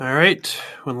All right.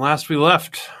 When last we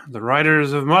left, the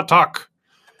riders of Matok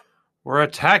were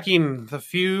attacking the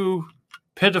few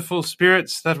pitiful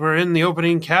spirits that were in the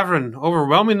opening cavern,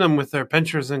 overwhelming them with their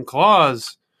pinchers and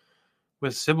claws,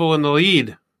 with Sybil in the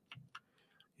lead.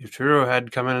 Yuturo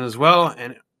had come in as well,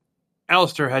 and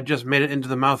Alistair had just made it into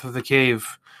the mouth of the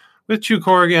cave, with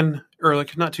Chukorg and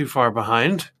Erlich not too far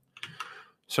behind.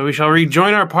 So we shall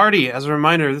rejoin our party. As a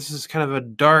reminder, this is kind of a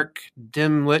dark,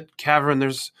 dim-lit cavern.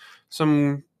 There's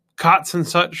some cots and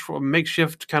such for a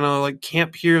makeshift kind of like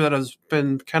camp here that has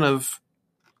been kind of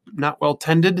not well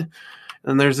tended.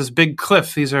 And there's this big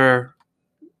cliff. These are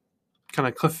kind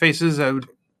of cliff faces that would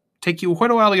take you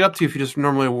quite a while to get up to if you just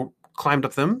normally climbed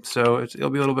up them. So it'll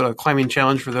be a little bit of a climbing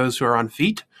challenge for those who are on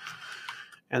feet.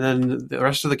 And then the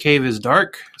rest of the cave is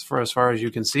dark as far as you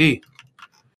can see.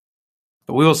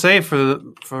 But we will say for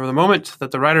the moment that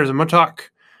the riders of Mutok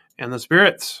and the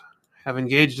spirits have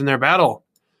engaged in their battle.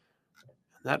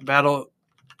 That battle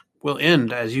will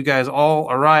end as you guys all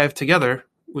arrive together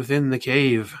within the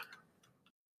cave.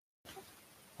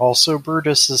 Also,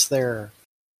 Brutus is there.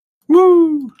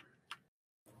 Woo!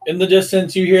 In the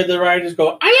distance, you hear the riders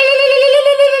go,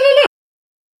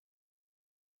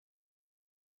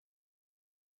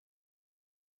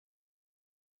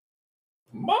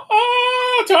 Matok!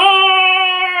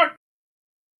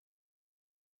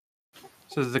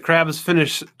 So as the crabs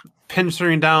finish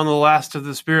pincering down the last of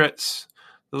the spirits,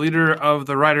 the leader of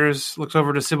the riders looks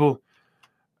over to Sybil.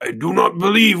 I do not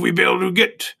believe we be able to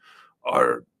get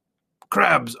our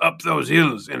crabs up those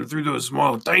hills and through those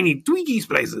small, tiny, tweaky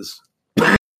places.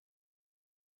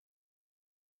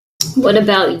 What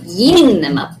about yeeting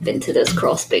them up into those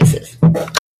crawl spaces?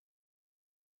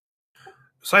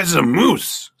 Size of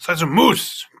moose.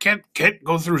 Can't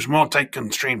go through small, tight,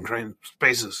 constrained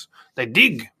spaces. They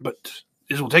dig, but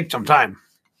this will take some time.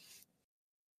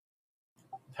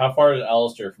 How far is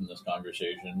Alistair from this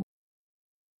conversation?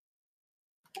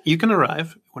 You can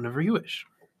arrive whenever you wish.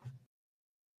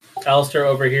 Alistair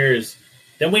overhears,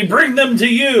 then we bring them to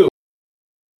you!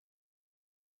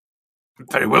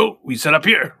 Very well, we set up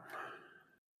here.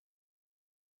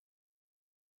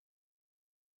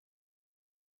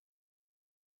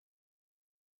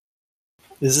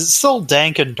 Is it still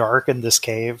dank and dark in this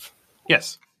cave?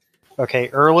 Yes. Okay,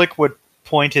 Erlich would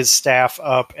point his staff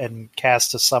up and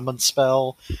cast a summon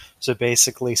spell to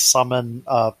basically summon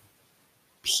a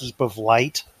heap of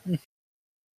light.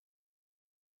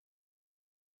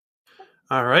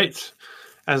 All right.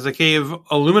 As the cave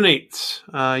illuminates,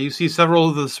 you see several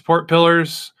of the support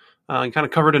pillars kind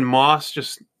of covered in moss,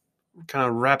 just kind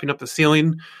of wrapping up the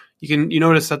ceiling. You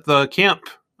notice that the camp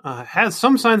has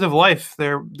some signs of life.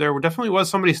 There definitely was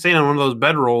somebody staying on one of those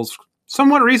bedrolls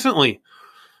somewhat recently,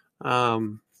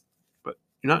 but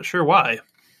you're not sure why.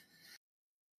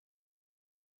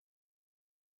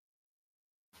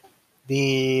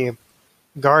 The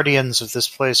guardians of this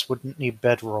place wouldn't need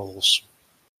bedrolls.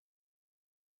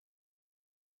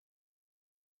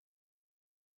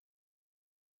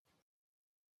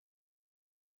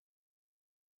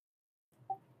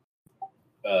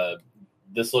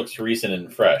 This looks recent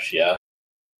and fresh, yeah?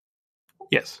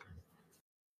 Yes.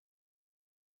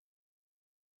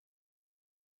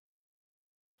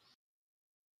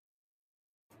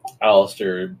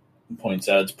 Alistair points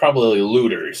out it's probably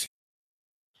looters.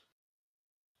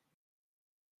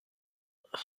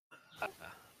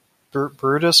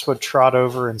 Brutus would trot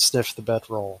over and sniff the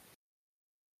bedroll.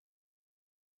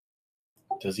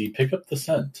 Does he pick up the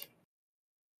scent?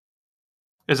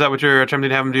 Is that what you're attempting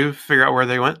to have him do? Figure out where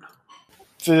they went?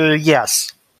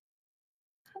 Yes.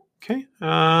 Okay.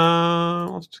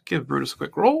 Let's give Brutus a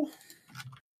quick roll.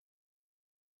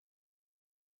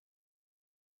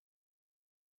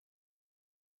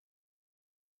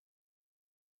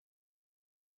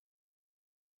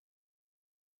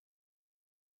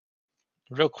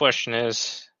 The real question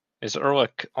is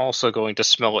Erlich also going to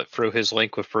smell it through his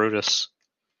link with Brutus?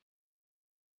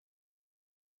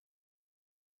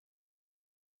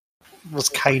 Was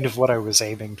kind of what I was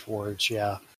aiming towards,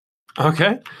 yeah.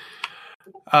 Okay.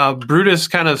 Brutus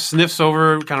kind of sniffs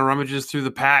over, kind of rummages through the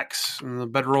packs and the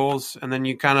bedrolls, and then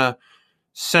you kind of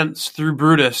sense through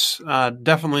Brutus,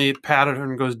 definitely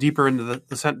pattern goes deeper into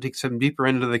the scent takes him deeper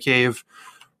into the cave,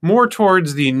 more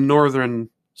towards the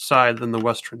northern side than the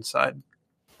western side.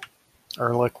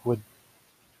 Erlich would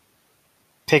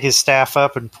pick his staff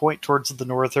up and point towards the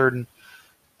northern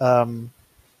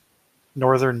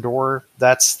door.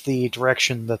 That's the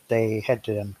direction that they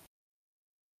headed in.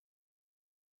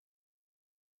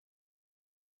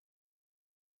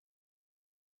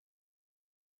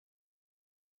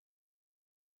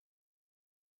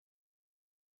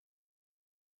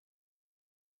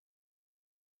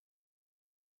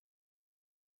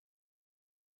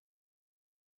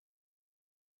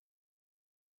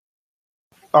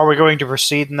 Are we going to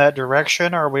proceed in that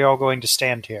direction, or are we all going to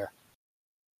stand here?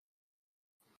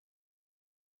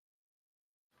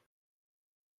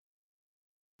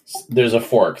 There's a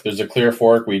fork. There's a clear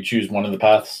fork. We choose one of the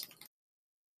paths.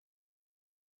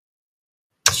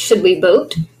 Should we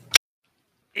vote?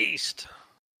 East.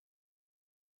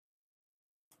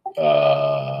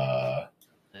 As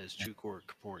Chukor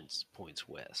points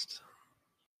west.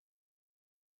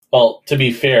 Well, to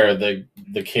be fair,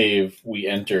 the cave we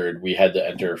entered, we had to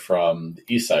enter from the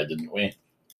east side, didn't we?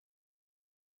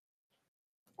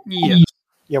 Yeah.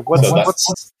 Yeah, So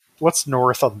what's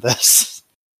north on this?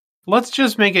 Let's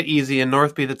just make it easy and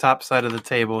north be the top side of the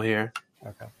table here.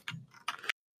 Okay.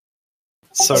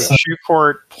 So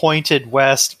Shukort pointed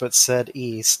west but said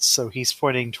east, so he's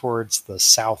pointing towards the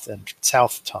south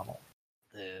tunnel.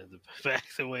 Back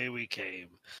the way we came.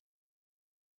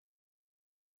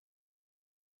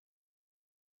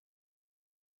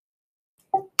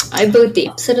 I vote the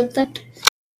opposite of that.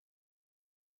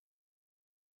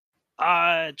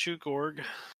 Chukorg,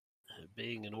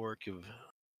 being an orc of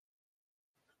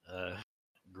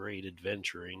great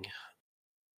adventuring,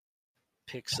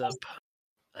 picks up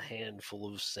a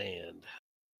handful of sand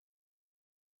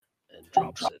and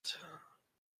drops it,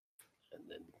 and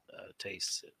then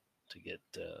tastes it to get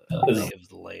a lay of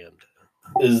the land.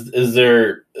 Is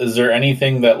there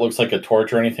anything that looks like a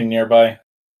torch or anything nearby?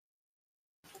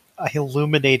 I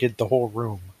illuminated the whole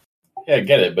room. Yeah, I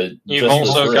get it, but You've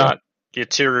also got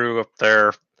Yatiru up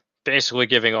there, basically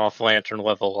giving off lantern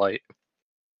level light.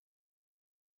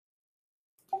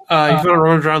 If you want to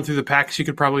run around through the packs, you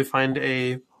could probably find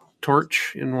a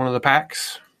torch in one of the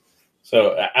packs.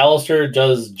 So Alistair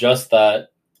does just that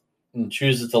and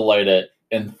chooses to light it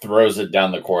and throws it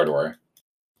down the corridor.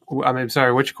 I'm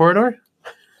sorry, which corridor?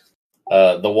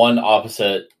 The one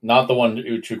opposite, not the one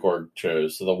Uchukor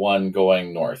chose, so the one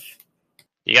going north.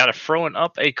 You gotta throw it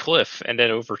up a cliff and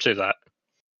then over to that.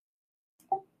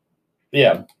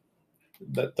 Yeah,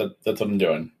 that's what I'm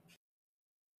doing.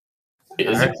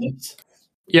 Is Alright. it?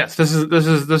 Yes, this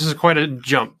is quite a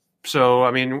jump. So,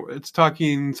 I mean, it's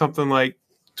talking something like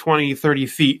 20, 30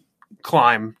 feet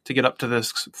climb to get up to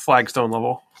this flagstone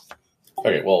level.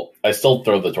 Okay, well, I still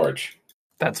throw the torch.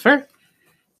 That's fair.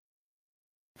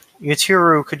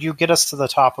 Yatiru, could you get us to the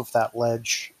top of that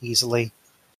ledge easily?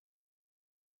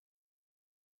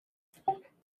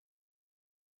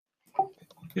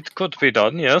 It could be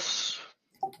done, yes.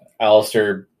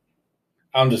 Alistair,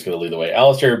 I'm just going to lead the way.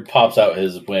 Alistair pops out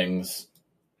his wings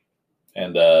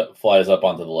and flies up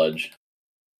onto the ledge.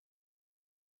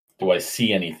 Do I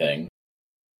see anything?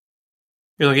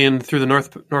 You're looking through the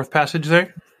north passage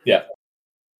there? Yeah.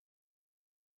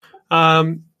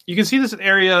 You can see this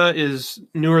area is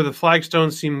newer. The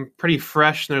flagstones seem pretty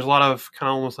fresh, and there's a lot of kind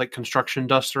of almost like construction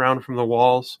dust around from the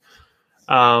walls.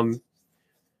 You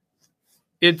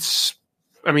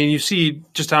see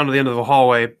just down to the end of the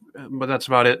hallway, but that's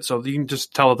about it. So you can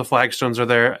just tell that the flagstones are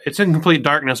there. It's in complete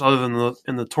darkness other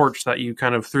than the torch that you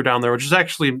kind of threw down there, which is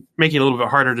actually making it a little bit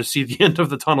harder to see the end of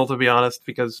the tunnel, to be honest,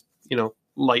 because,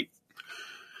 light.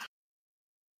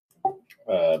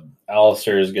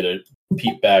 Alistair is going to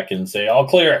peep back and say, all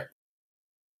clear.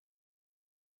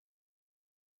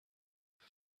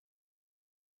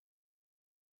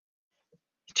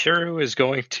 Tiru is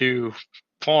going to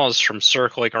pause from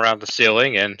circling around the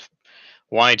ceiling and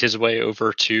wind his way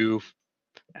over to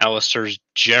Alistair's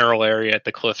general area at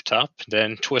the cliff top.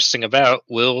 Then, twisting about,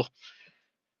 will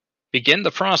begin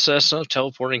the process of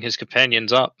teleporting his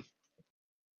companions up.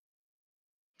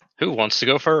 Who wants to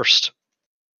go first?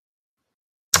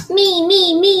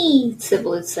 Me,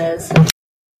 Sybil says.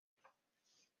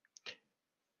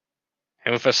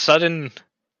 And with a sudden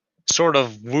sort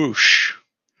of whoosh,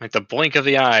 like the blink of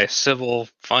the eye, Sybil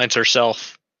finds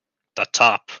herself at the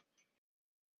top.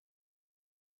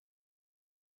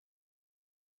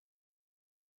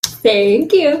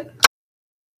 Thank you.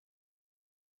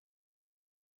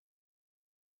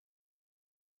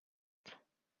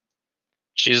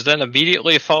 She's then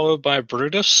immediately followed by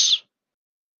Brutus,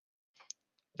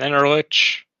 then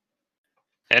Erlich,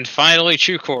 and finally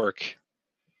Chukork.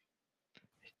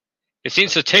 It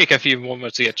seems to take a few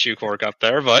moments to get Chukork up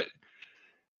there, but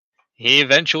he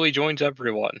eventually joins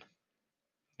everyone.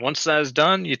 Once that is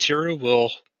done, Yatiru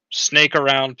will snake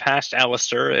around past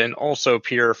Alistair and also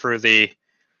peer through the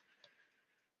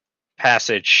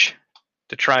passage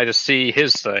to try to see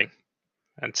his thing.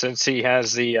 And since he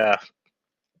has the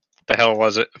hell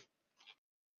was it?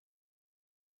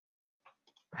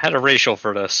 I had a racial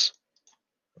for this.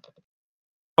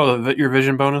 Oh, your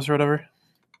vision bonus or whatever?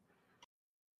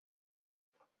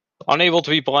 Unable to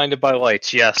be blinded by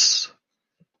lights, yes.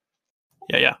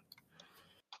 Yeah.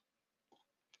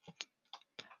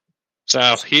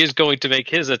 So he is going to make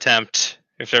his attempt,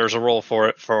 if there's a roll for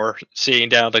it, for seeing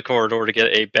down the corridor to get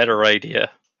a better idea.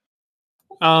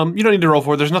 You don't need to roll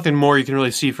for it. There's nothing more you can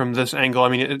really see from this angle. I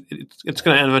mean, it's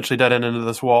going to eventually dead end into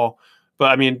this wall.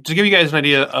 But, I mean, to give you guys an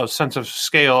idea, a sense of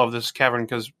scale of this cavern,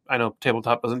 because I know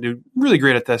Tabletop doesn't do really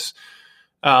great at this,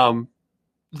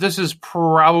 this is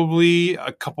probably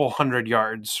a couple 100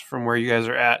 yards from where you guys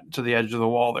are at to the edge of the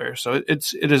wall there. So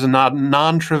it is a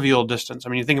non-trivial distance. I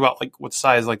mean, you think about like what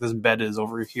size like this bed is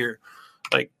over here.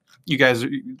 Like, you guys,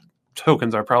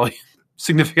 tokens are probably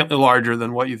significantly larger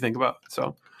than what you think about.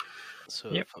 So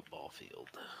a football field.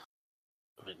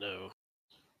 I mean, no,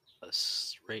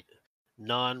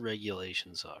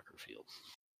 non-regulation soccer field.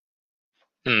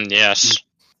 Yes.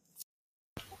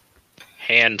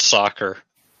 Hand soccer.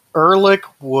 Ehrlich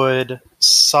would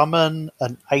summon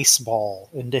an ice ball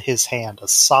into his hand, a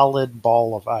solid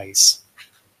ball of ice.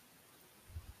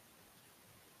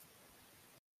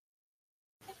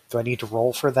 Do I need to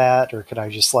roll for that, or can I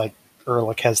just, like,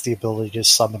 Ehrlich has the ability to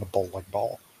summon a bowling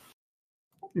ball?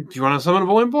 do you want to summon a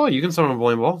bowling ball? You can summon a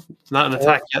bowling ball. It's not an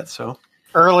attack yet, so.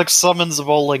 Ehrlich summons a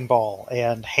bowling ball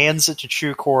and hands it to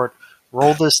Chukort.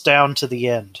 Roll this down to the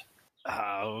end.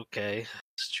 Okay.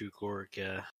 Chukort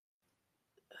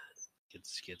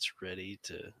gets ready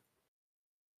to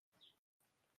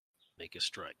make a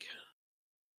strike.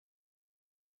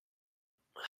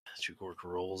 Chukort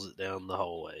rolls it down the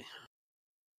hallway.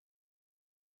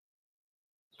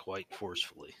 Quite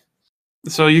forcefully.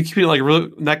 So you keep it like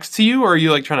really next to you, or are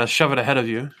you like trying to shove it ahead of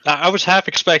you? I was half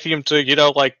expecting him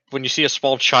to, like when you see a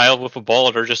small child with a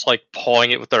ball, they're just like pawing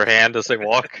it with their hand as they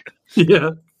walk.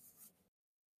 Yeah.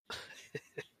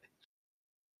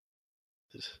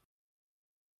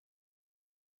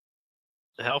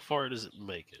 How far does it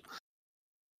make it?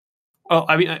 Oh,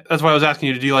 I mean, that's why I was asking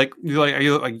you. Are you like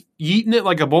yeeting it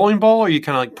like a bowling ball, or are you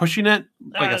kind of like pushing it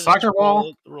like a soccer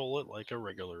ball? Roll it like a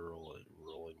regular rolling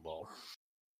ball.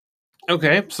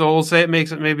 Okay, so we'll say it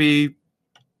makes it maybe,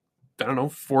 I don't know,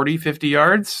 40, 50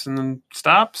 yards, and then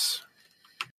stops.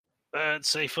 It's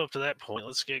safe up to that point.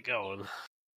 Let's get going.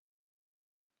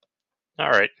 All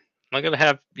right. I'm going to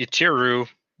have Yatiru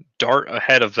dart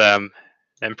ahead of them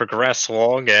and progress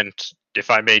along, and if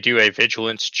I may do a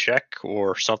vigilance check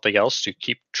or something else to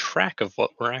keep track of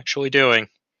what we're actually doing.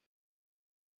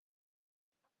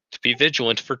 To be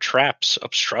vigilant for traps,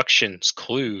 obstructions,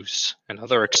 clues, and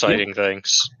other exciting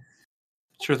things.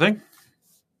 Sure thing.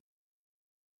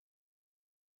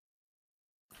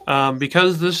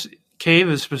 Because this cave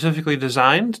is specifically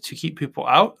designed to keep people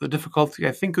out, the difficulty,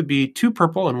 I think, would be 2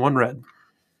 purple and 1 red.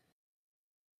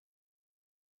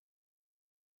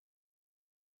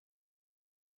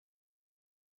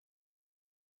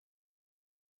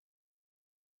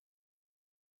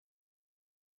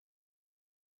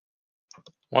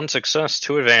 One success,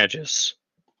 2 advantages.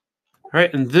 All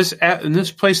right, in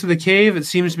this place of the cave, it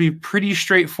seems to be pretty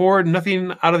straightforward.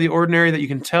 Nothing out of the ordinary that you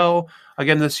can tell.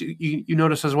 Again, this you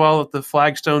notice as well that the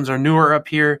flagstones are newer up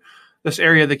here. This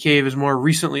area of the cave is more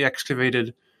recently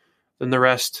excavated than the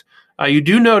rest. You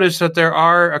do notice that there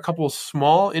are a couple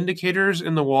small indicators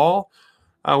in the wall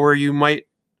where you might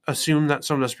assume that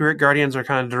some of the spirit guardians are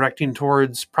kind of directing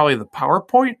towards probably the power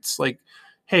points, like,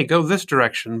 hey, go this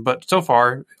direction. But so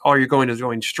far, all you're going is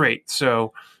going straight.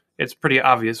 So it's pretty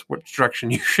obvious which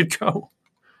direction you should go.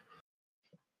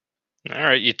 All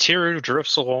right, Yatiru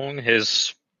drifts along,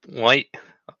 his light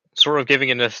sort of giving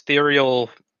an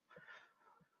ethereal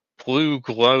blue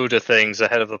glow to things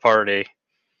ahead of the party.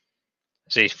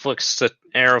 As he flicks the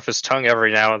air of his tongue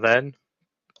every now and then,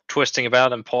 twisting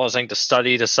about and pausing to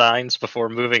study the signs before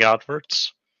moving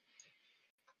onwards.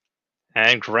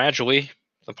 And gradually,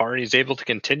 the party is able to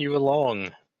continue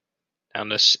along down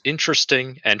this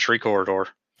interesting entry corridor.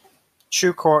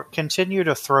 Chukort, continue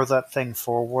to throw that thing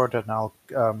forward, and I'll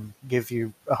give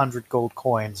you 100 gold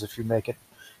coins if you make it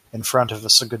in front of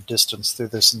us a good distance through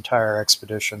this entire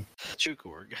expedition.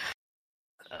 Chukort.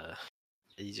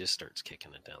 He just starts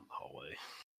kicking it down the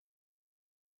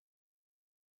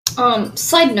hallway.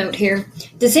 Side note here.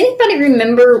 Does anybody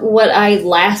remember what I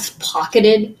last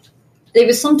pocketed? It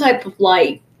was some type of,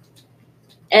 like,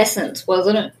 essence,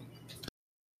 wasn't it?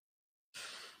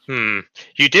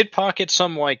 You did pocket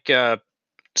some, like,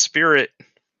 spirit,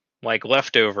 like,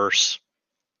 leftovers.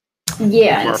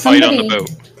 Yeah, Or a fight on the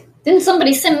boat. Didn't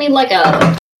somebody send me, like,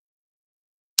 a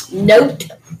note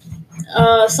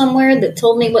somewhere that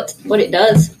told me what it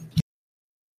does?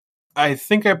 I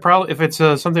think if it's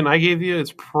something I gave you,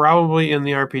 it's probably in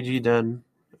the RPG den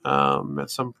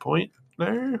at some point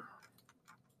there.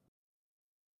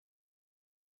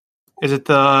 Is it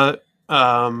the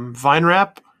vine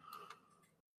wrap?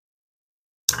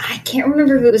 I can't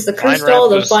remember if it was the Vine cursed doll or wrap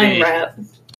the was vine the- wrap.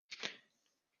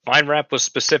 Vine Wrap was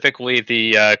specifically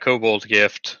the kobold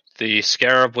gift. The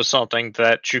Scarab was something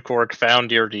that Chukork found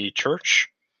near the church.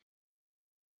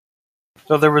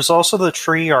 So there was also the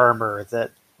tree armor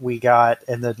that we got,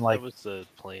 and then That was the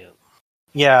plant.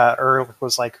 yeah, Earl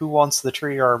was like, "Who wants the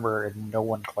tree armor?" and no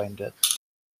one claimed it.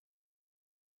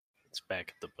 It's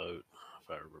back at the boat,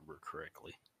 if I remember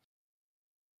correctly.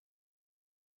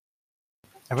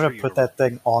 I'm gonna Tree put armor. that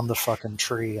thing on the fucking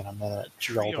tree in a minute.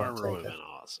 Y'all Tree don't armor would take have it. been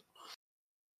awesome.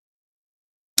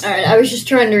 Alright, I was just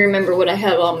trying to remember what I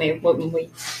had on me when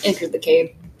we entered the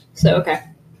cave. So, okay.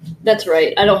 That's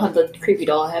right. I don't have the creepy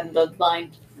doll, I have the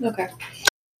vine. Okay.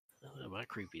 My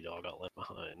creepy dog got left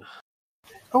behind.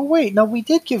 Oh wait, no, we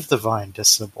did give the vine to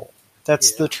Sybil.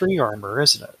 That's Yeah. the tree armor,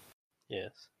 isn't it?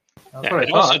 Yes. That's Yeah, what I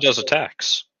it also thought. does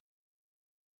attacks.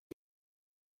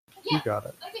 You got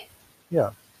it.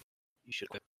 You should.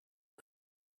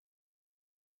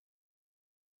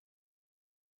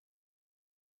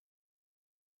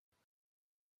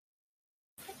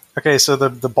 Okay, so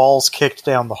the ball's kicked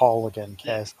down the hall again,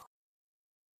 Kaz.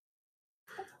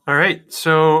 All right,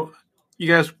 so you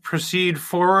guys proceed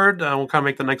forward. We'll kind of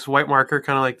make the next white marker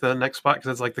kind of like the next spot because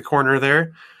it's like the corner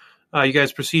there. You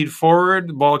guys proceed forward.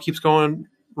 The ball keeps going,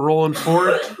 rolling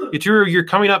forward. You're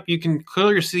coming up. You can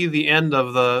clearly see the end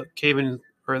of the cave in,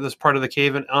 or this part of the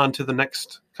cave and onto the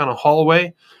next kind of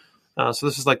hallway. So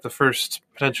this is like the first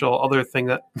potential other thing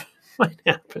that might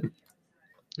happen.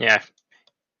 Yeah.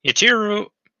 Yatiru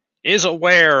is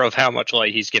aware of how much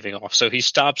light he's giving off, so he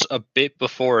stops a bit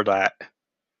before that,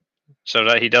 so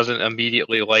that he doesn't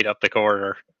immediately light up the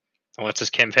corridor. And lets his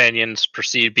companions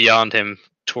proceed beyond him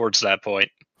towards that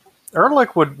point.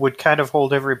 Erlich would kind of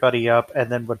hold everybody up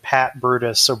and then would pat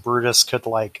Brutus so Brutus could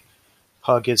like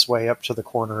hug his way up to the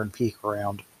corner and peek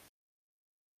around.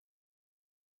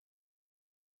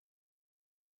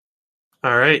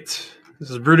 All right.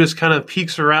 This is Brutus kind of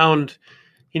peeks around.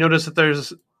 He noticed that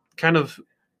there's kind of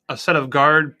a set of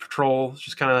guard patrols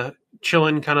just kind of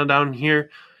chilling kind of down here.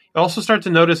 You also start to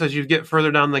notice as you get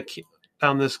further down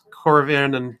this corridor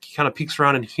and he kind of peeks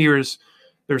around and hears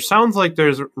there sounds like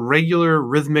there's regular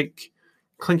rhythmic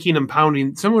clinking and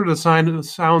pounding, similar to the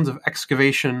sounds of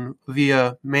excavation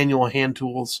via manual hand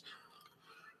tools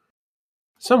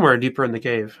somewhere deeper in the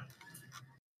cave.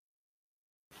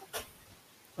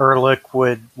 Erlich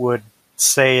would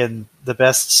say in the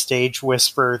best stage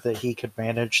whisper that he could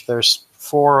manage, there's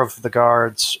 4 of the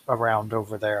guards around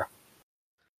over there.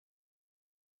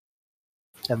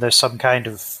 And there's some kind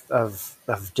of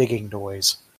digging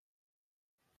noise.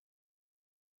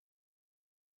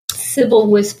 Sybil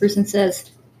whispers and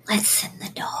says, "Let's send the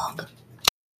dog."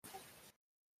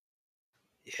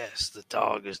 Yes, the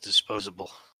dog is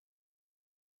disposable.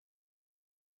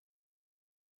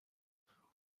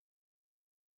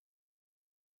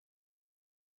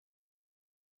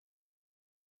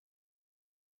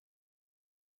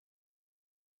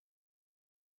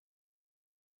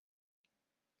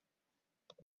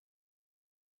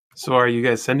 So are you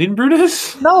guys sending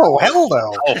Brutus? No, hell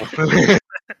no. Oh.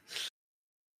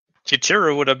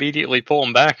 Yatiru would immediately pull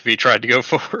him back if he tried to go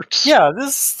forwards. Yeah,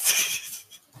 this...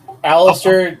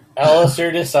 Alistair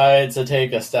decides to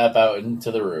take a step out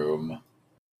into the room.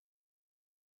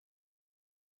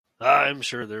 I'm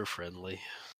sure they're friendly.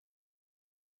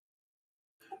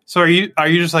 So are you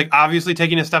just like obviously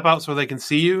taking a step out so they can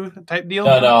see you type deal?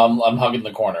 No, I'm hugging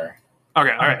the corner.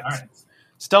 Okay, all right.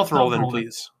 Stealth roll then,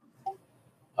 please.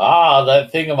 Ah,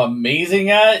 that thing I'm amazing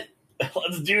at?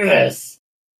 Let's do this.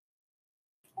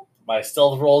 My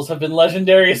stealth rolls have been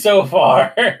legendary so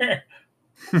far.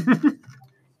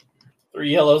 3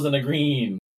 yellows and a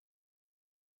green.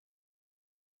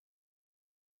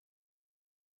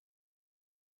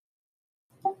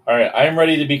 Alright, I am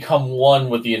ready to become one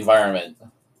with the environment.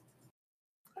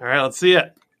 All right, let's see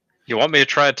it. You want me to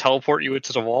try to teleport you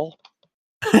into the wall?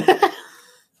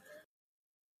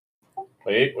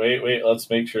 Wait. Let's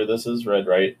make sure this is red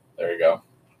right. There you go.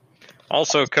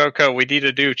 Also, Coco, we need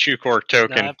a new Chukork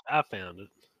token. No, I found it.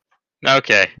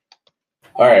 Okay.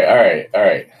 Alright.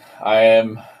 I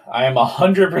am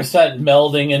 100%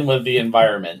 melding in with the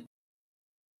environment.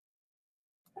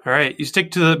 All right, you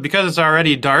stick to because it's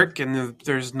already dark and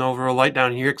there's no real light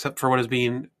down here except for what is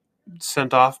being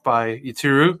sent off by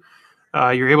Yatiru.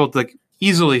 You're able to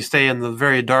easily stay in the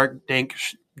very dark, dank,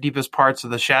 deepest parts of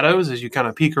the shadows as you kind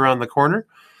of peek around the corner.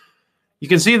 You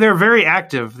can see they're very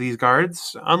active, these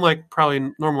guards. Unlike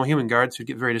probably normal human guards who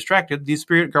get very distracted, these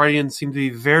spirit guardians seem to be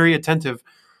very attentive.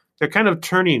 They're kind of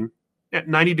turning at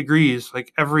 90 degrees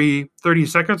like every 30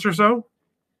 seconds or so.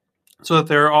 so that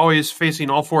they're always facing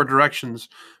all four directions,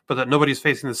 but that nobody's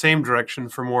facing the same direction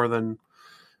for more than,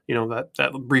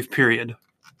 that brief period.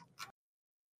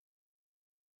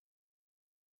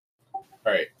 All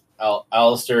right.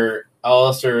 Alistair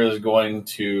is going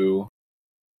to...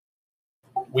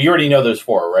 We already know there's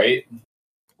 4, right?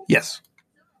 Yes.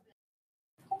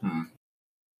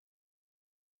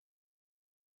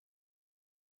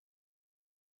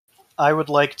 I would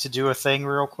like to do a thing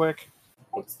real quick.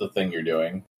 What's the thing you're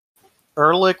doing?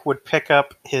 Ehrlich would pick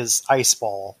up his ice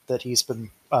ball that he's been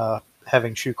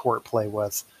having Shoecourt play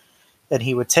with, and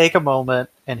he would take a moment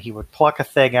and he would pluck a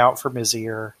thing out from his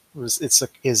ear. It's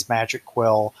his magic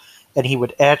quill, and he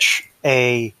would etch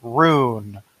a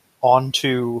rune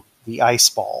onto the ice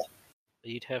ball.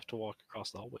 You'd have to walk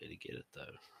across the hallway to get it,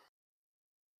 though.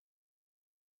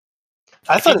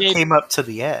 I thought it came up to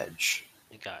the edge.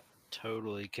 It got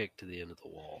totally kicked to the end of the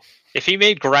wall. If he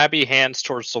made grabby hands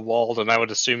towards the wall, then I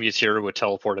would assume Yatira would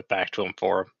teleport it back to him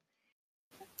for him.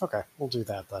 Okay, we'll do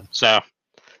that then. So,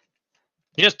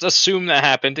 just assume that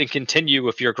happened and continue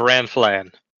with your grand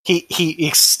plan. He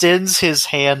extends his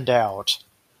hand out,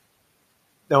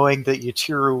 knowing that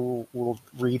Yatiru will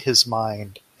read his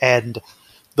mind, and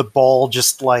the ball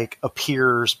just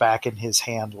appears back in his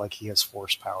hand like he has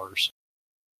force powers.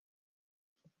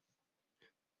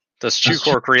 Does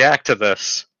Shoecourt react to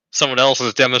this? Someone else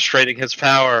is demonstrating his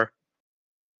power.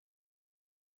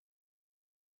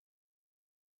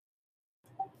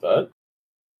 But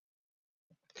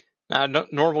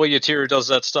normally Yatiru does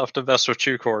that stuff to mess with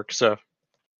Shoecourt, so...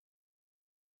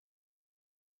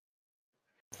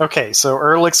 Okay, so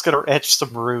Ehrlich's going to etch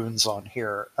some runes on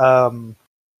here. I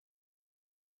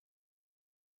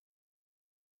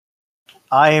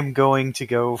am going to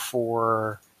go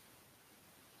for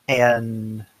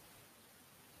an...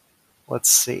 Let's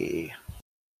see.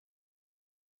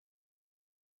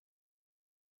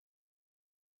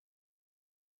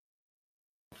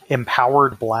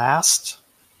 Empowered Blast.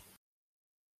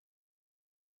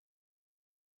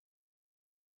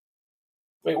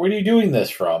 wait, where are you doing this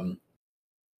from?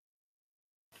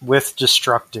 With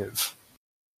Destructive.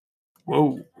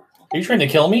 Whoa. Are you trying to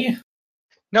kill me?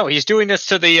 No, he's doing this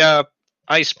to the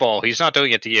ice ball. He's not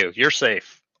doing it to you. You're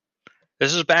safe.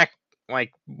 This is back,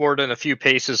 more than a few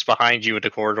paces behind you in the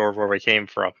corridor where we came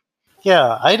from.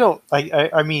 Yeah,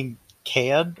 I mean,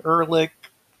 can Ehrlich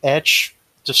etch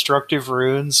destructive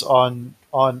runes on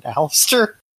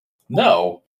Alistair?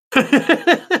 No.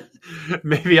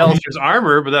 Maybe Alistair's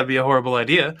armor, but that'd be a horrible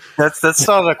idea. That's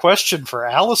not a question for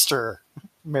Alistair,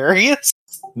 Marius.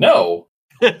 No.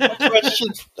 A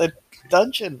question for the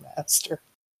Dungeon Master.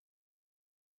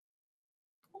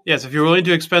 Yes, if you're willing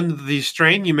to expend the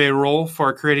strain, you may roll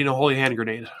for creating a holy hand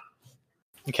grenade.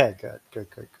 Okay, good.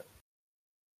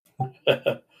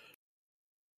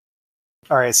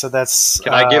 All right, so that's...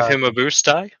 Can I give him a boost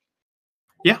die?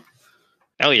 Yeah.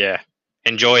 Hell yeah.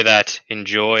 Enjoy that.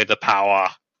 Enjoy the power.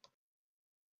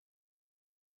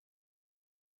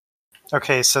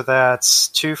 Okay, so that's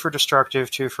 2 for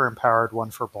Destructive, 2 for Empowered, 1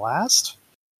 for Blast.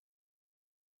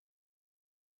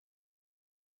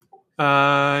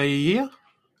 Yeah.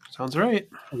 Sounds right.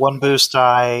 1 boost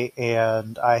die,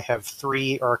 and I have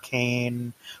 3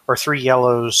 arcane, or 3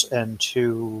 yellows and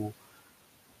 2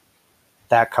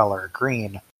 that color,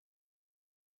 green.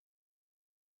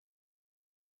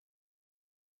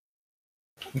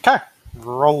 Okay,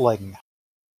 rolling.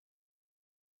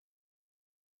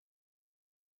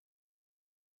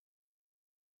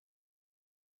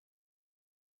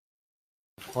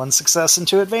 One success and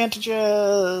 2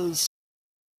 advantages.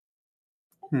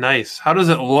 Nice. How does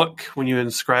it look when you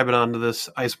inscribe it onto this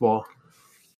ice ball?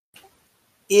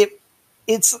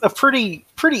 It's a pretty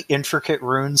intricate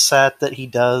rune set that he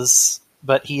does,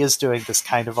 but he is doing this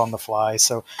kind of on the fly.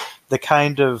 So the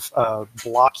kind of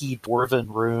blocky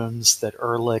dwarven runes that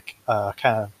Ehrlich kind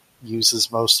of uses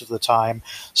most of the time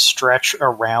stretch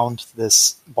around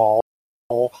this ball,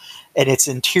 and its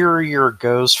interior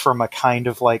goes from a kind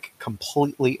of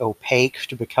completely opaque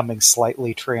to becoming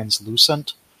slightly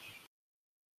translucent.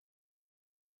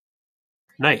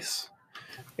 Nice.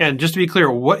 And just to be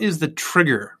clear, what is the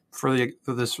trigger for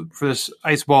this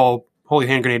ice ball holy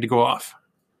hand grenade to go off?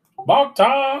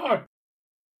 Bogtar!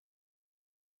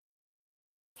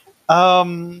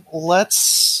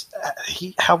 What's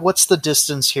the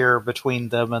distance here between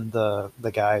them and the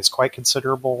guys? Quite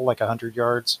considerable, 100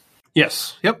 yards.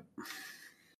 Yes. Yep.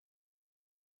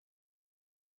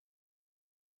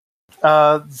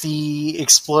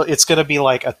 It's going to be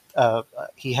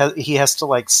he has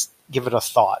to give it a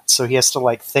thought, so he has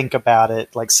to think about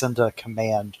it, send a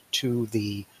command to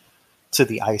the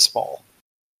ice ball.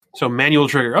 So manual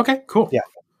trigger. Okay, cool. Yeah.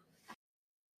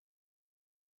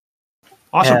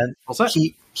 Awesome. And All set.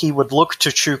 he would look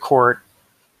to True Court.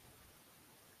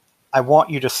 I want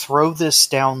you to throw this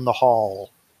down the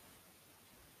hall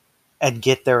and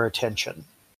get their attention.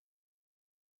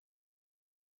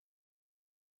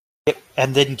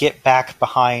 And then get back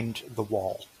behind the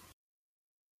wall.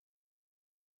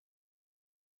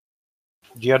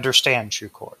 Do you understand, True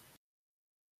Court?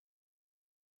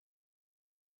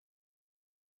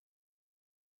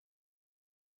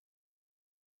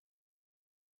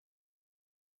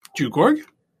 Jugorg?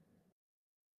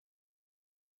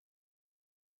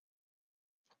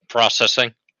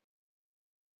 Processing.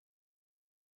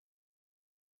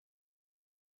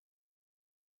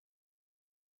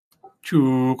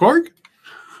 Jugorg?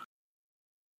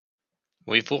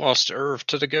 We've lost Irv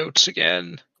to the goats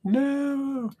again.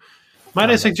 No. Might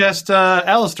I suggest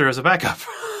Alistair as a backup?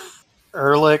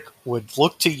 Ehrlich would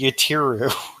look to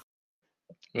Yatiru.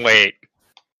 Wait.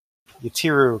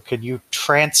 Yatiru, can you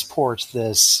transport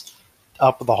this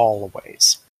up the hall a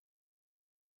ways?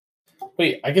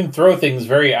 Wait, I can throw things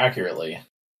very accurately.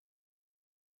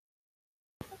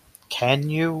 Can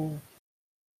you?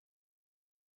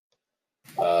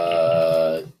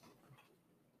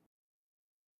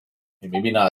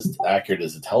 Maybe not as accurate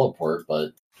as a teleport,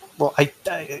 but Well,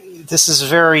 this is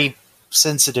very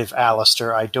sensitive,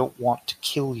 Alistair. I don't want to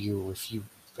kill you if you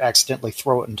accidentally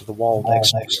throw it into the wall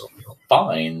next to you.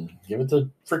 fine. Give it to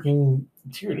freaking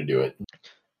Tyr to do it.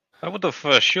 I would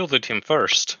have shielded him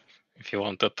first, if you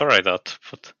want to try that.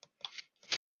 But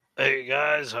Hey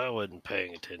guys, I wasn't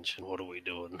paying attention. What are we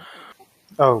doing?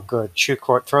 Oh, good. True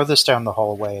Court, throw this down the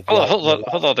hallway.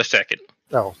 hold on a second.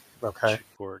 Oh, okay.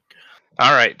 Work.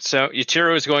 All right, so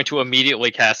Yatiro is going to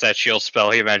immediately cast that shield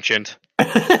spell he mentioned.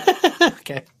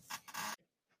 Okay.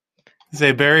 Is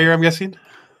it a barrier, I'm guessing?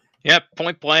 Yep,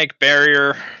 point blank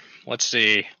barrier. Let's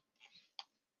see.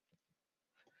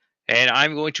 And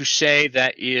I'm going to say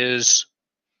that is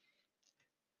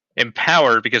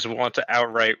empowered because we want to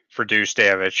outright reduce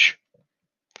damage.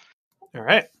 All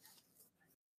right.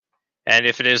 And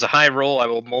if it is a high roll, I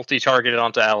will multi-target it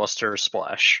onto Alistair's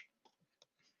splash.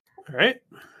 All right.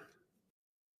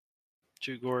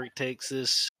 Chugorg takes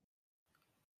this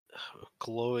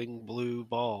glowing blue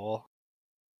ball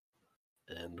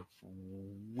and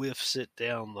whiffs it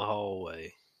down the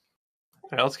hallway. All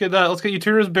right, let's get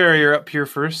Yatiro's barrier up here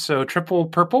first. So triple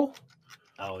purple.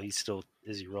 Oh, is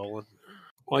he rolling?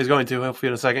 Well, he's going to, hopefully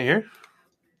in a second here.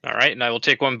 All right, and I will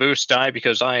take one boost die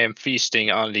because I am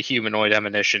feasting on the humanoid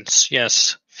emanations.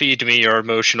 Yes, feed me your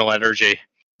emotional energy.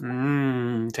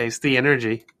 Taste the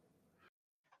energy.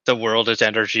 The world is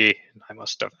energy, and I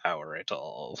must devour it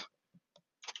all.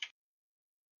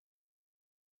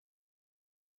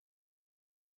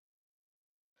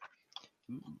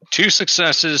 Two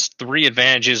successes, 3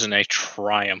 advantages, and a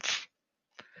triumph.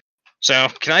 So,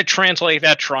 can I translate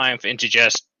that triumph into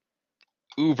just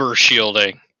uber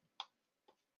shielding?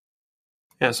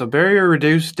 Yeah, so barrier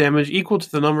reduced damage equal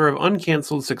to the number of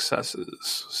uncancelled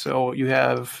successes. So you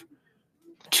have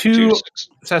 2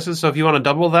 successes. So if you want to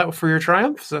double that for your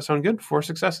triumph, does that sound good? 4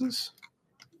 successes?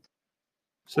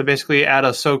 So basically add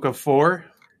a soak of 4.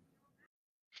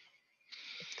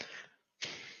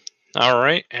 All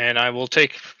right, and I will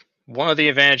take one of the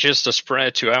advantages to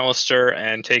spread to Alistair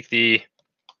and take the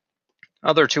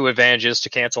other 2 advantages to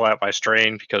cancel out my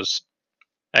strain because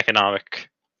economic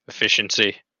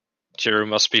efficiency. Tiru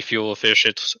must be fuel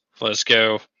efficient. Let's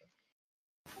go.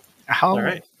 All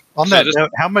right. On that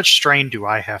note, how much strain do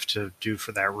I have to do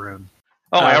for that rune?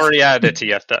 Oh, I already added it to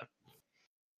Yetta.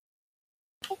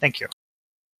 Thank you.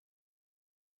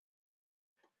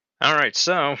 All right,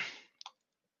 so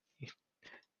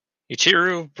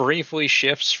Ichiru briefly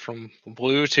shifts from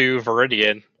blue to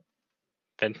Viridian.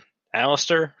 Then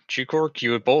Alistair, Jukork,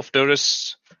 you would both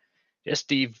notice just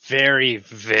the very,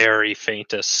 very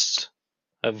faintest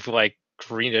of like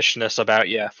greenishness about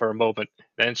you for a moment.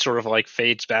 Then sort of like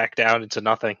fades back down into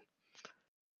nothing.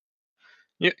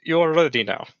 You're ready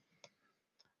now.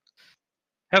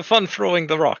 Have fun throwing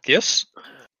the rock, yes?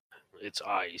 It's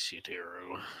ice,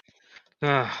 Yatiru.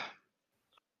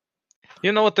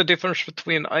 You know what the difference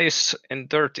between ice and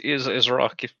dirt is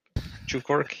rock,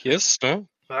 Jukork, yes? No?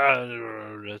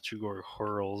 Chugorg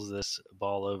hurls this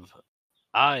ball of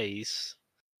ice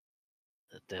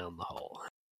down the hole.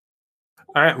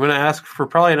 All right, I'm going to ask for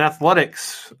probably an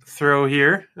athletics throw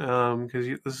here because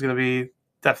this is going to be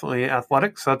definitely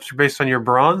athletics. So that's based on your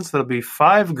bronze. That'll be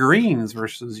 5 greens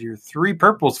versus your 3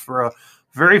 purples for a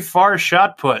very far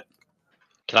shot put.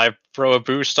 Can I throw a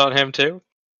boost on him too?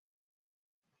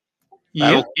 Yeah.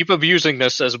 I will keep abusing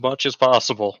this as much as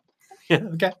possible. Yeah,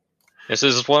 okay. This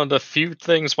is one of the few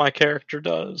things my character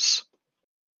does.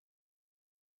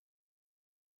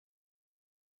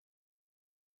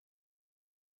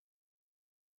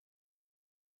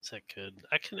 guess I could.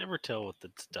 I can never tell with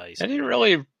the dice. I didn't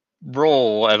really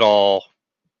roll at all.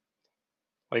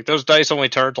 Like, those dice only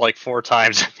turned like 4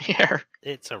 times in the air.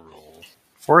 It's a roll.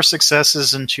 4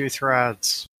 successes and 2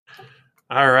 threats.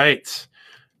 All right.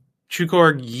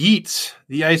 Chukor yeets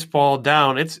the ice ball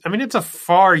down. It's a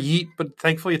far yeet, but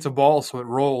thankfully it's a ball, so it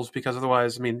rolls, because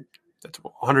otherwise, that's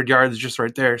 100 yards just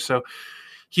right there. So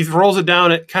he rolls it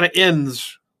down. It kind of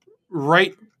ends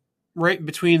right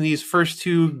between these first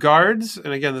 2 guards.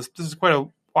 And again, this is quite a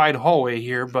wide hallway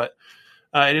here, but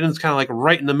it ends kind of like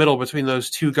right in the middle between those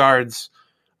 2 guards.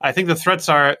 I think the threats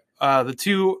are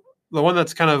the one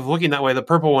that's kind of looking that way, the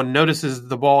purple one, notices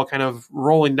the ball kind of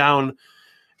rolling down,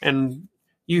 and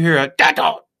you hear a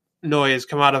 "da-da" noise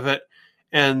come out of it,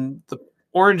 and the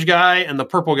orange guy and the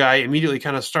purple guy immediately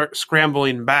kind of start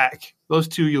scrambling back. Those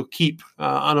 2 you'll keep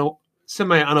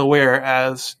semi-unaware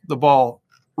as the ball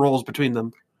rolls between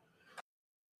them.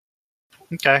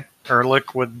 Okay.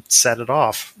 Ehrlich would set it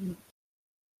off.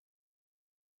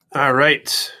 All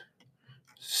right.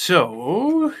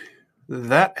 So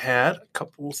that had a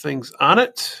couple things on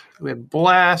it. We had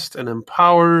Blast and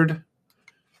Empowered.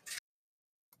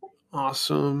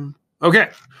 Awesome. Okay.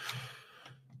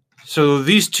 So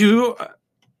these 2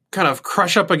 kind of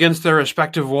crush up against their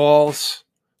respective walls,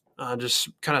 just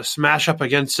kind of smash up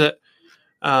against it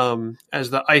as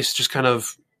the ice just kind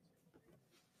of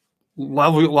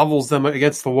levels them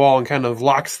against the wall and kind of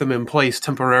locks them in place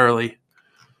temporarily.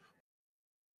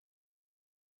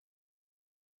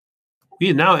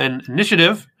 We now in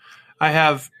initiative. I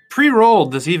have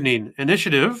pre-rolled this evening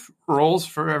initiative rolls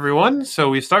for everyone. So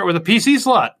we start with a PC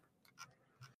slot.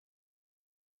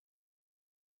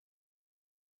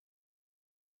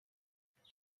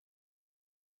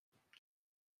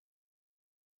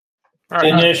 All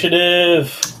right. Initiative.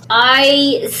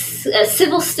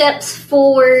 Sybil steps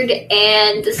forward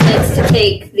and decides to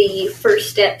take the first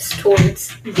steps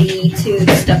towards the 2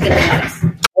 stuck in the ice.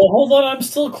 Well, hold on. I'm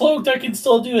still cloaked. I can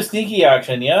still do a sneaky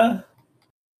action, yeah?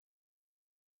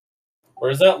 Or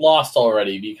is that lost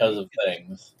already because of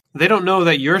things? They don't know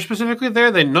that you're specifically there.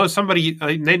 They know somebody.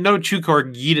 They know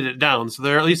Chukor yeeted it down, so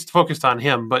they're at least focused on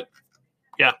him. But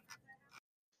yeah,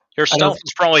 Your stealth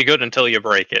is probably good until you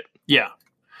break it. yeah.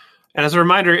 And as a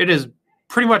reminder, it is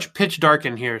pretty much pitch dark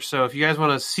in here. So if you guys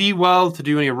want to see well to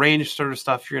do any ranged sort of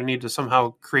stuff, you're going to need to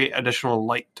somehow create additional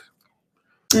light.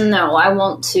 No, I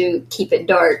want to keep it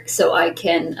dark so I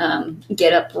can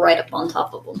get up right up on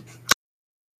top of them.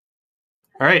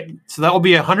 All right, so that will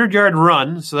be a 100-yard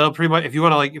run. So that'll pretty much, if you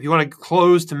want to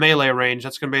close to melee range,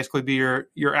 that's going to basically be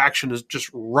your action is just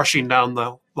rushing down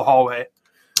the hallway.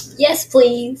 Yes,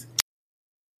 please.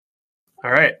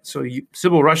 All right, so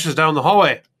Sybil rushes down the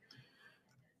hallway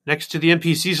next to the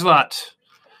NPC slot.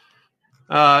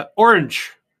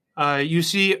 Orange, you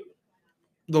see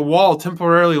the wall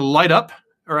temporarily light up,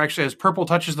 or actually as purple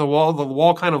touches the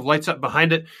wall kind of lights up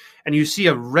behind it, and you see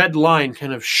a red line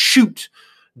kind of shoot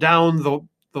down the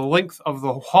length of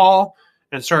the hall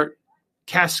and start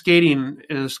cascading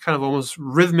in this kind of almost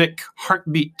rhythmic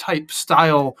heartbeat type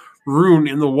style rune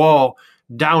in the wall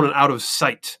down and out of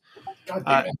sight.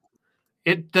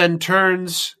 It then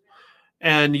turns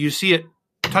and you see it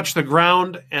touch the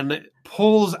ground, and it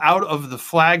pulls out of the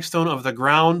flagstone of the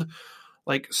ground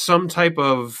like some type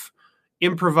of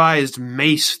improvised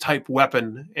mace type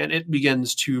weapon, and it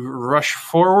begins to rush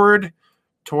forward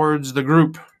towards the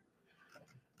group.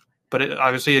 But it,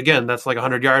 obviously, again, that's like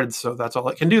 100 yards, so that's all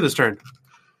it can do this turn.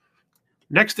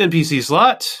 Next NPC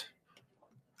slot,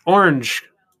 Orange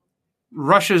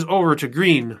rushes over to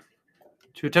Green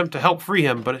to attempt to help free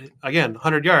him, but again,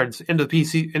 100 yards into the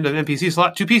NPC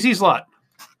slot to PC slot.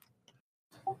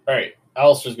 All right,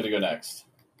 Alistair's going to go next.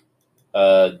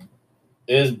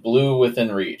 Is blue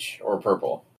within reach or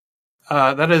purple?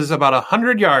 That is about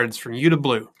 100 yards from you to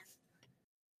blue.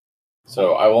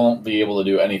 So I won't be able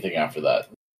to do anything after that.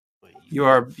 You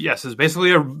are, yes, it's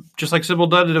basically just like Sybil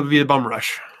did, it would be a bum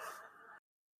rush.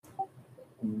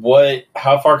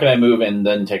 How far can I move and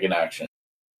then take an action?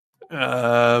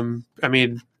 I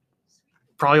mean,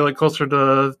 probably like closer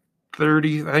to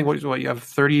 30, I think what you have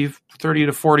 30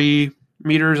 to 40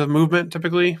 meters of movement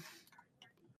typically.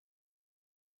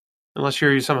 Unless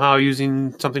you're somehow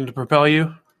using something to propel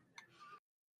you.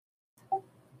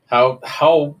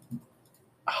 How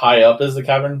high up is the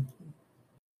cavern?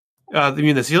 You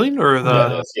mean the ceiling or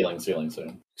the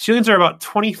ceiling? Ceilings are about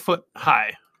 20 foot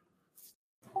high.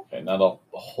 Okay, not a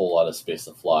whole lot of space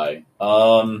to fly.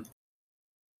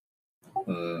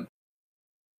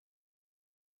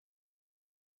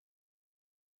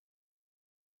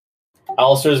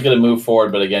 Alistair's going to move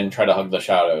forward, but again, try to hug the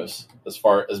shadows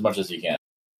as much as he can.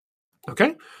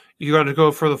 Okay, you got to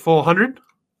go for the full 100.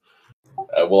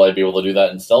 Will I be able to do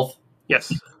that in stealth?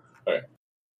 Yes.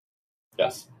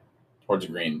 Yes. Towards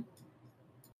green.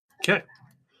 Okay.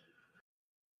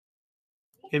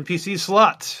 NPC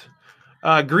slot.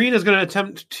 Green is going to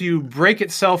attempt to break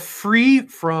itself free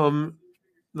from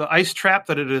the ice trap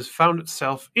that it has found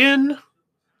itself in.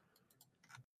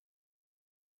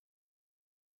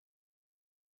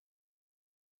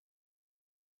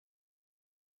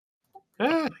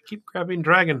 Keep grabbing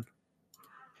dragon.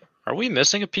 Are we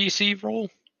missing a PC roll?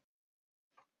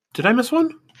 Did I miss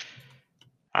one?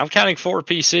 I'm counting 4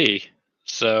 PC,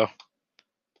 so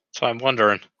that's why I'm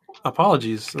wondering.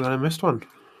 Apologies that I missed one.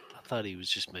 I thought he was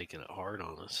just making it hard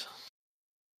on us.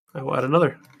 I will add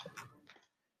another.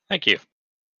 Thank you.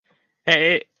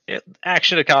 Hey,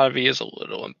 action economy is a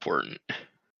little important.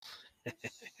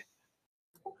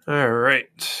 All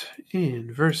right.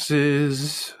 In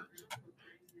versus...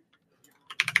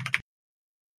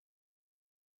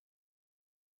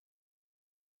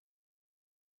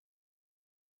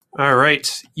 All right.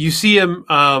 You see him,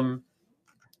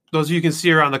 those of you can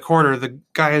see around the corner, the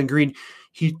guy in green,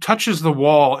 he touches the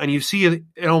wall, and you see it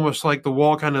almost like the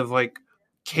wall kind of like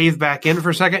cave back in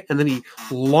for a second, and then he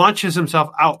launches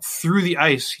himself out through the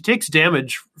ice. He takes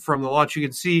damage from the launch. You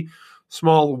can see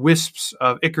small wisps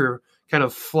of ichor kind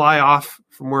of fly off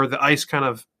from where the ice kind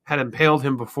of had impaled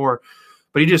him before.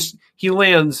 But he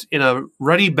lands in a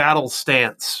ready battle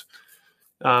stance,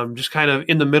 just kind of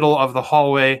in the middle of the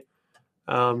hallway.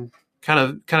 Kind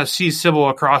of sees Sybil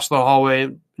across the hallway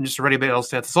and just a ready battle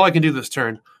stance. That's all I can do this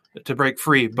turn to break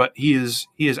free, but he is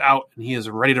out and he is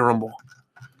ready to rumble.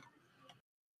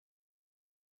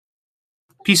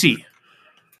 PC.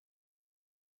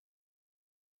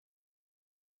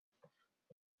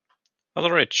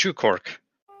 All right, Chukork.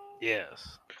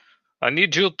 Yes. I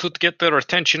need you to get their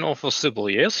attention off of Sybil,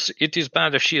 yes? It is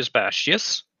bad if she is bashed,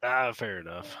 yes? Fair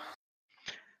enough.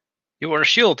 You are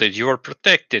shielded, you are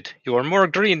protected, you are more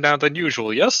green now than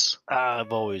usual, yes?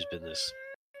 I've always been this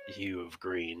hue of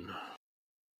green.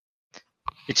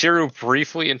 Ichiru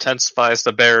briefly intensifies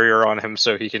the barrier on him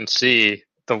so he can see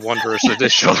the wondrous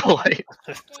additional light.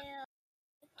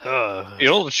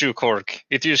 You're Chukork.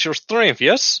 It is your strength,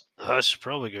 yes? I should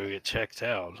probably go get checked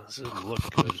out. This doesn't look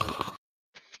good.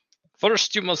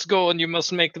 First you must go and you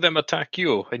must make them attack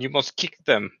you, and you must kick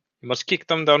them. You must kick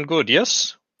them down good,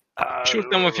 yes? Shoot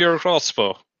them with your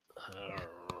crossbow.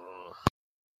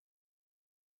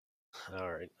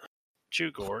 Alright.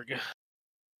 Chukork,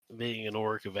 being an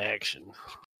orc of action,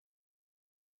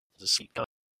 just a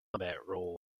combat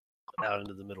roll out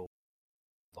into the middle of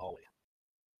the hallway.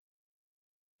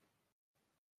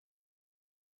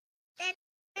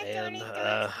 And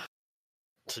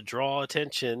to draw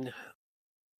attention,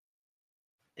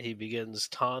 he begins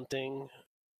taunting.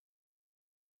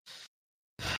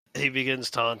 He begins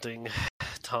taunting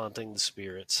the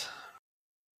spirits.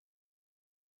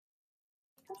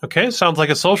 Okay, sounds like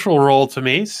a social role to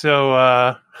me.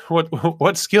 So,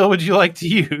 what skill would you like to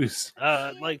use?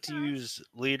 I'd like to use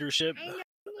leadership,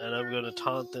 and I'm going to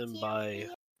taunt them by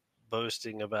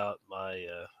boasting about my,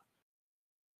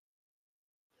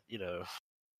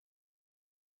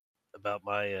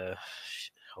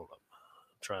 hold on,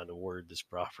 I'm trying to word this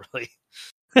properly.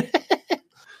 I'm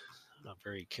not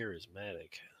very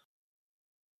charismatic.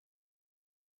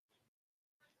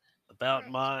 About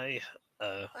my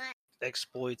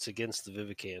exploits against the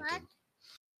Vivicantum.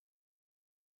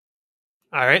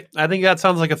 All right, I think that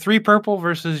sounds like a 3 purple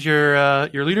versus your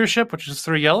leadership, which is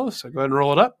 3 yellow. So go ahead and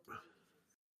roll it up.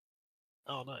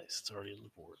 Oh, nice! It's already on the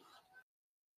board.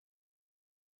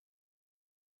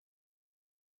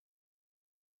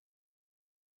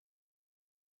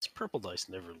 This purple dice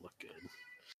never look good.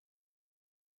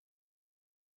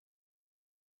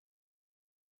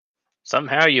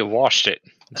 Somehow you washed it.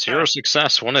 0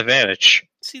 success, 1 advantage.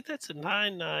 See, that's a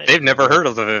 9/9. They've never heard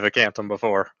of the Vivicantum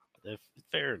before.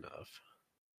 Fair enough.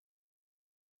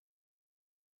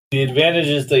 The advantage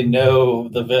is they know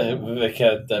the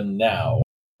Vivicantum now.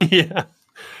 Yeah.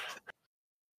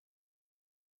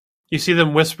 You see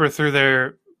them whisper through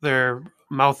their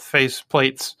mouth face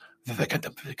plates.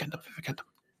 Vivicantum, Vivicantum, Vivicantum.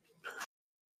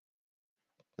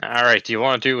 All right, do you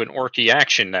want to do an orky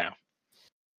action now?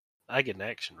 I get an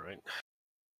action, right?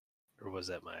 Or was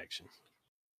that my action?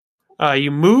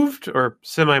 You moved or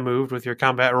semi-moved with your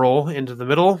combat roll into the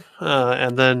middle,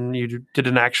 and then you did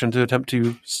an action to attempt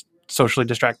to socially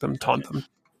distract them, taunt them.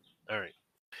 All right.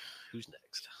 Who's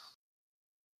next?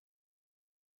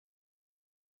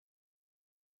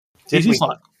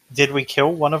 Did we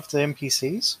kill one of the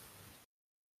NPCs?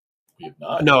 We have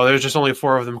not. No, there's just only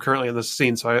 4 of them currently in this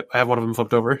scene, so I have one of them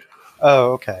flipped over.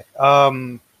 Oh, okay.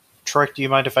 Troy, do you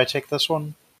mind if I take this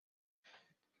one?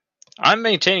 I'm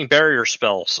maintaining barrier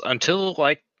spells until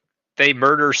they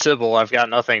murder Sybil. I've got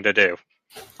nothing to do.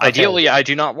 Ideally, I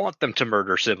do not want them to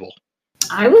murder Sybil.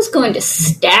 I was going to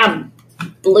stab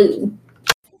Blue.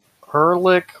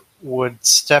 Ehrlich would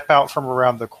step out from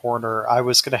around the corner. I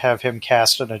was going to have him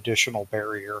cast an additional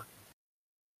barrier.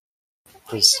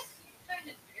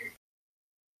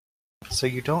 So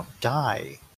you don't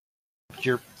die.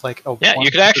 You're like a Yeah,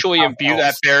 you could actually imbue that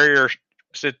else. barrier.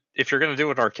 So if you're going to do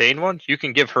an arcane one, you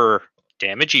can give her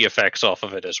damagey effects off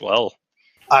of it as well.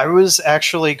 I was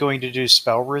actually going to do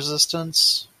spell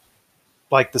resistance,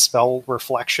 like the spell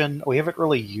reflection. We haven't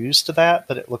really used that,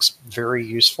 but it looks very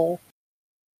useful.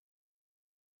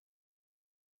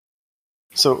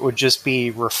 So it would just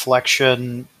be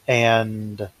reflection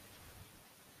and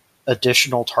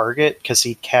additional target, because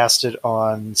he cast it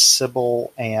on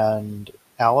Sybil and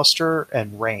Alistair,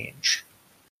 and range.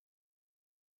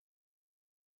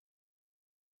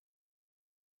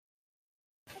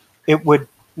 It would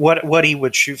what he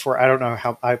would shoot for. I don't know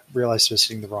how. I realized I was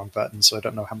hitting the wrong button, so I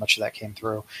don't know how much of that came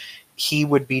through. He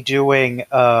would be doing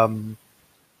additional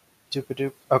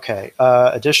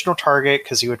target,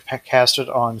 because he would cast it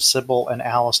on Sybil and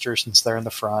Alistair since they're in the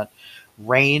front.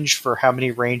 Range for how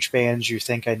many range bands you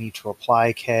think I need to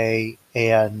apply, K,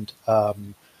 and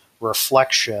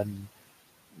reflection,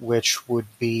 which would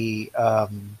be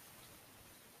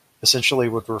essentially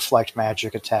would reflect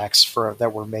magic attacks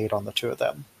that were made on the two of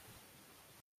them.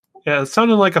 Yeah, it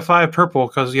sounded like a 5 purple,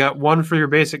 because you got 1 for your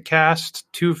basic cast,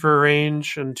 2 for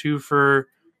range, and 2 for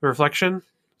reflection.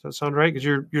 Does that sound right? Because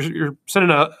you're sending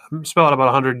a spell at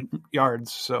about 100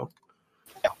 yards. So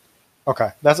yeah, okay,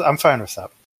 I'm fine with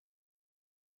that.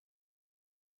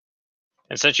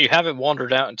 And since you haven't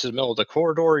wandered out into the middle of the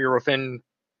corridor, you're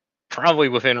probably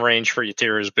within range for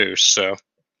Yatira's boost. So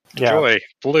enjoy.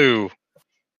 Blue.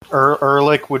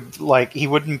 Ehrlich would he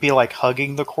wouldn't be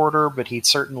hugging the quarter, but he'd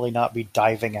certainly not be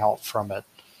diving out from it.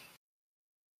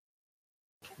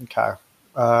 Okay.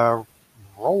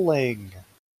 Rolling.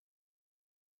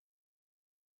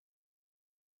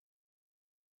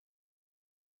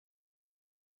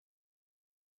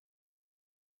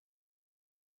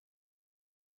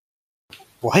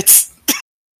 What?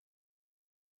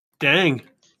 dang.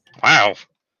 Wow.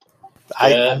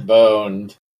 Get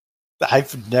boned.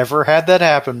 I've never had that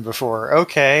happen before.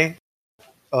 Okay.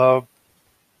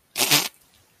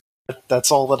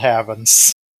 That's all that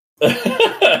happens.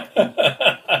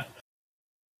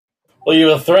 Well, you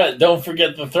have a threat. Don't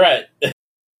forget the threat.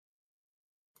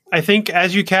 I think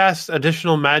as you cast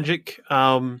additional magic,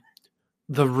 the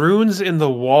runes in the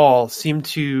wall seem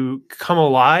to come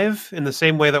alive in the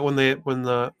same way that when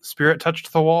the spirit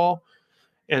touched the wall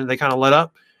and they kind of lit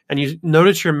up, and you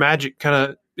notice your magic kind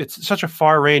of, it's such a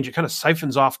far range, it kind of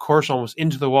siphons off course almost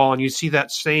into the wall, and you see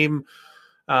that same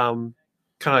kind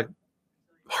of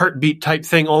heartbeat type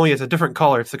thing, only it's a different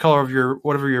color. It's the color of your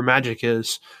whatever your magic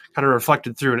is, kind of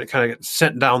reflected through, and it kind of gets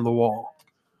sent down the wall.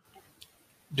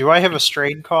 Do I have a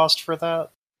strain cost for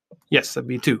that? Yes, that'd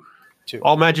be 2. 2.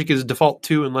 All magic is default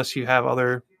 2 unless you have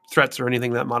other threats or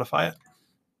anything that modify it.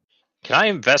 Can I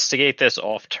investigate this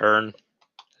off turn?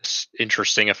 This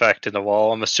interesting effect in the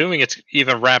wall. I'm assuming it's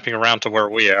even wrapping around to where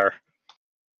we are.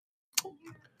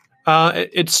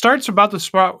 It starts about the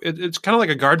spot. It's kind of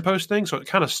like a guard post thing, so it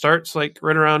kind of starts right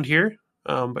around here.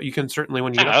 But you can certainly,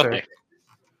 when you get up there.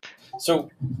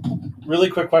 So, really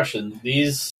quick question: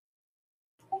 These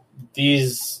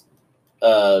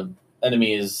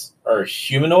enemies are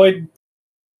humanoid?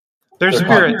 They're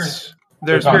spirits.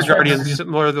 They're spirit constructs. guardians,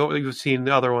 similar to what you've seen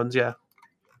the other ones. Yeah.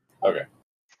 Okay.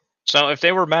 So if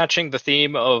they were matching the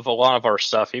theme of a lot of our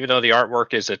stuff, even though the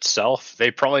artwork is itself,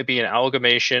 they'd probably be an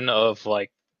amalgamation of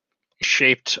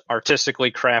shaped,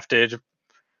 artistically crafted,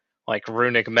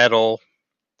 runic metal,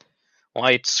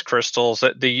 lights, crystals,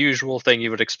 the usual thing you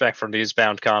would expect from these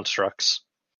bound constructs.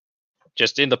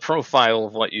 Just in the profile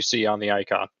of what you see on the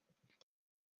icon.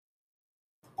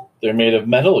 They're made of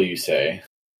metal, you say?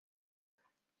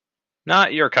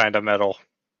 Not your kind of metal.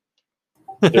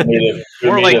 They're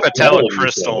more made like of metallic metal,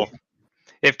 crystal.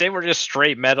 If they were just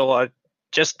straight metal,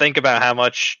 just think about how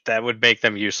much that would make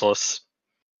them useless.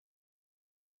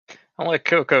 I'll let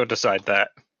Coco decide that.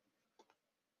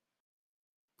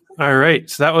 All right.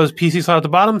 So that was PC slot at the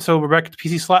bottom. So we're back to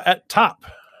PC slot at top.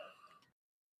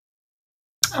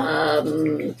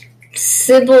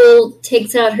 Sybil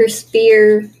takes out her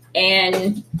spear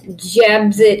and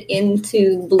jabs it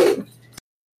into Blue.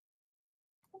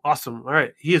 Awesome. All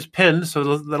right. He is pinned, so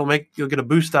you'll get a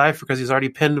boost die because he's already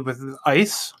pinned with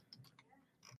ice.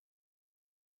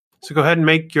 So go ahead and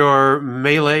make your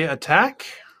melee attack.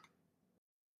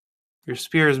 Your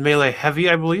spear is melee heavy,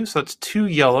 I believe, so that's 2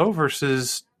 yellow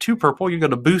versus 2 purple. You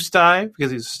get a boost die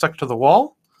because he's stuck to the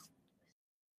wall.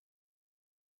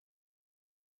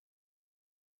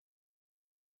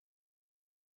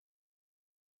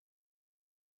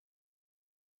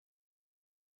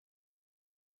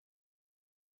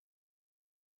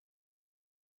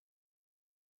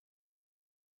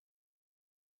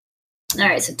 All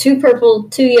right, so 2 purple,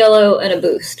 2 yellow, and a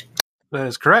boost. That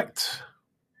is correct.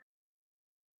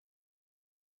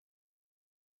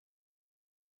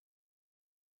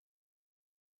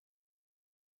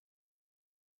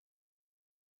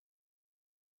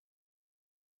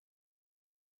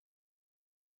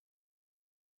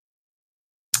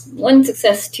 One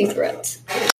success, 2 threats.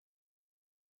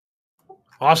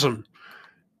 Awesome.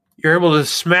 You're able to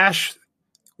smash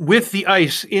with the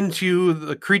ice into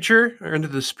the creature or into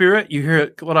the spirit. You hear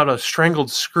it let out a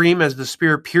strangled scream as the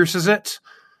spear pierces it.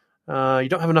 You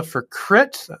don't have enough for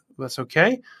crit. That's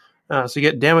okay. So you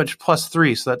get damage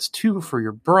 +3. So that's 2 for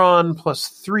your brawn,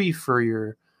 +3 for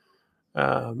your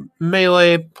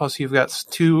melee. Plus you've got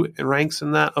 2 ranks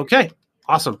in that. Okay,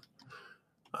 awesome.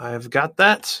 I've got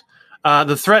that.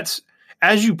 The threats,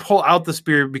 as you pull out the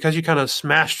spear, because you kind of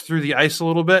smashed through the ice a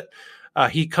little bit,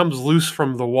 he comes loose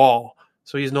from the wall.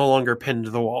 So he's no longer pinned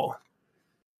to the wall.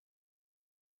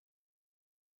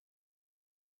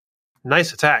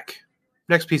 Nice attack.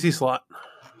 Next PC slot.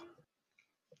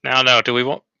 Now, do we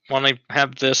want to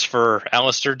have this for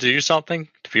Alistair to do something?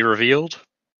 To be revealed?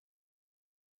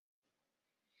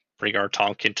 Bring our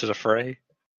Tonk into the fray?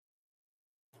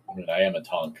 I mean, I am a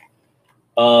Tonk.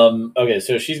 Okay,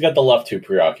 so she's got the left 2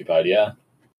 preoccupied, yeah?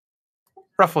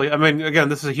 Roughly. I mean, again,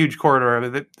 this is a huge corridor. I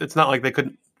mean, it's not like they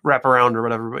couldn't wrap around or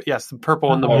whatever. But yes, the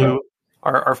purple and the blue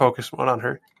are focused on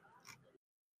her.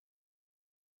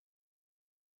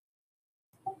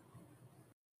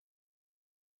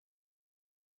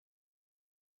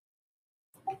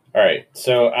 All right,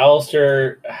 so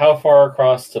Alistair, how far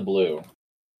across to blue?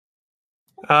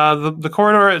 The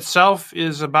corridor itself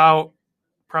is about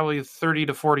probably 30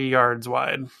 to 40 yards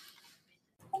wide.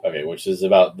 Okay, which is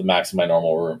about the max of my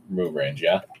normal move range,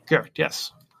 yeah? Correct,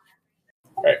 yes.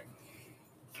 All right.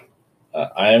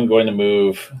 I am going to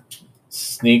move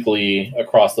sneakily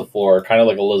across the floor, kind of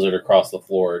like a lizard across the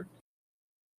floor.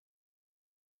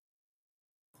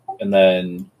 And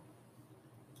then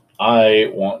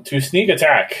I want to sneak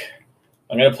attack.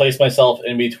 I'm going to place myself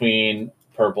in between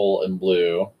purple and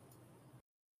blue.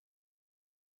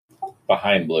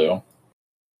 Behind blue.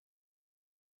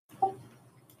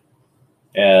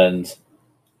 And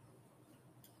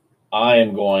I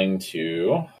am going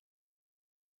to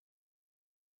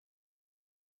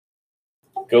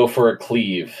go for a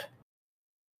cleave.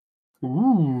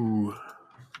 Ooh.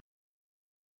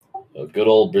 A good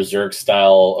old berserk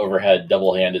style overhead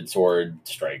double-handed sword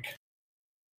strike.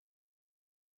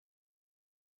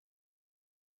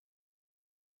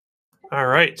 All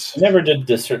right. I never did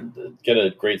get a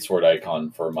great sword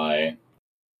icon for my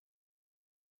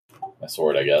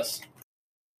sword, I guess.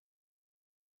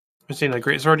 You're seeing a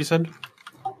great sword, you said?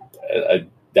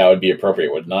 That would be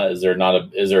appropriate, would not? Is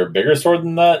there a bigger sword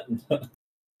than that?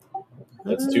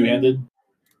 That's two-handed?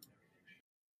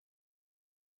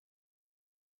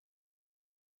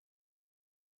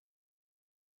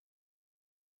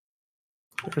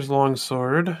 There's long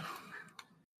sword. It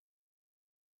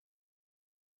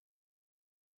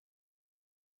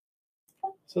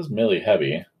says melee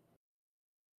heavy.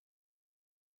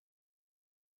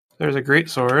 There's a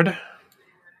great sword.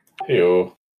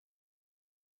 Ew.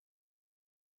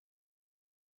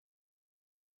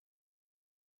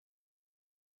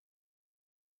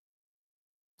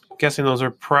 Guessing those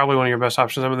are probably one of your best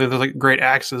options. I mean, there's like great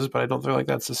axes, but I don't feel like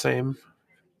that's the same.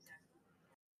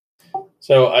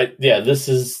 So this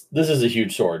is a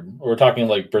huge sword. We're talking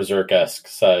like berserk-esque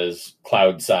size,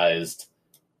 cloud-sized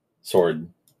sword.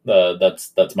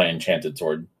 That's my enchanted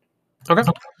sword. Okay.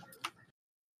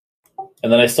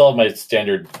 And then I still have my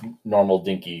standard normal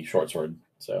dinky short sword.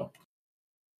 So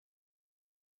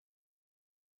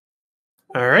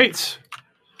All right.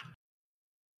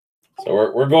 So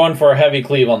we're going for a heavy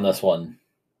cleave on this one.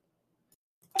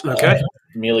 Okay.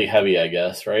 Melee heavy, I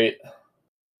guess, right?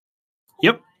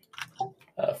 Yep.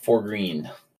 4 green.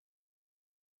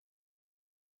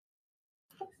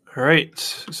 All right.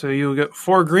 So you'll get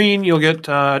 4 green. You'll get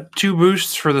 2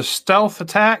 boosts for the stealth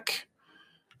attack.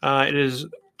 It is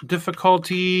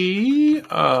difficulty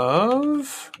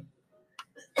of.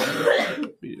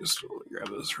 Let me just grab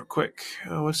this real quick.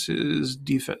 What's his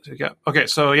defense? Okay,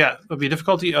 so yeah, it'll be a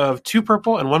difficulty of 2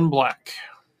 purple and 1 black.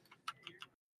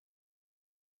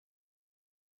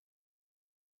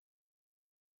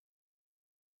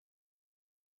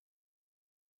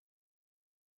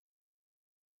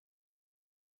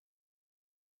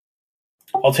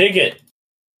 I'll take it.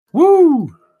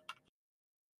 Woo!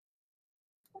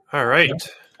 All right.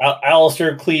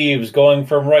 Alistair cleaves, going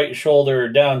from right shoulder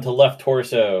down to left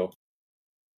torso.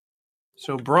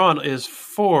 So Braun is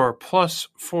 4 plus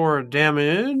 4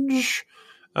 damage.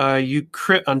 You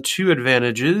crit on 2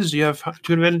 advantages. You have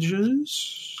 2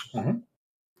 advantages? Mm-hmm.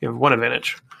 You have 1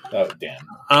 advantage. Oh, damn.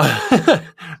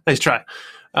 Nice try.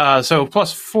 So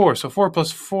plus 4. So 4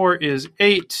 plus 4 is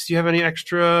 8. Do you have any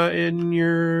extra in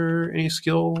any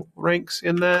skill ranks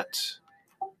in that?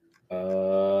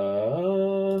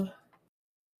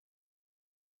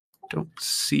 Don't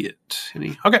see it.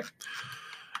 Okay.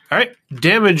 All right.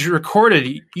 Damage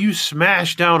recorded. You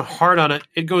smash down hard on it.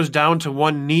 It goes down to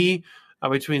 1 knee.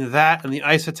 Between that and the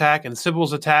ice attack and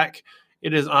Sybil's attack,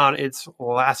 it is on its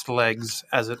last legs,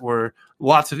 as it were.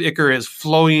 Lots of ichor is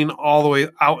flowing all the way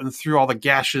out and through all the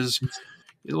gashes.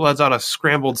 It lets out a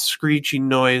scrambled, screeching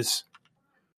noise.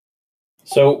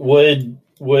 So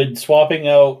would swapping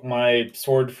out my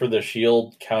sword for the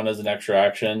shield count as an extra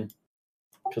action?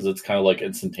 Because it's kind of like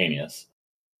instantaneous.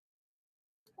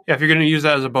 Yeah, if you're going to use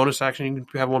that as a bonus action, you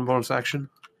can have 1 bonus action.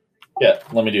 Yeah,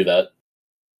 let me do that.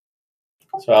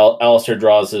 So Alistair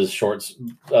draws his shorts.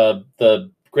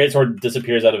 The greatsword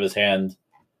disappears out of his hand,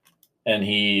 and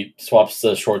he swaps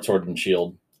the short sword and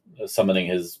shield, summoning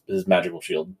his magical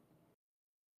shield.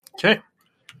 Okay.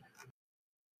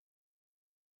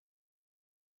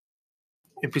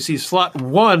 NPC slot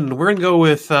 1. We're going to go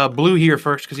with Blue here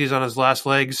first because he's on his last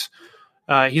legs.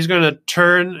 He's going to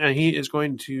turn, and he is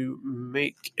going to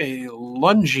make a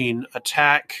lunging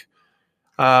attack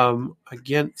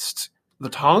against the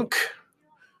Tonk.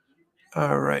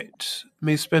 All right.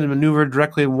 May spend a maneuver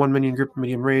directly in 1 minion group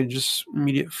medium range. Just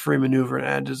immediate free maneuver and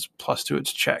add his plus to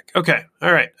its check. Okay.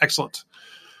 All right. Excellent.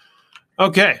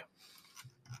 Okay.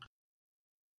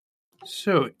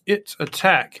 So its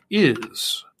attack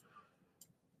is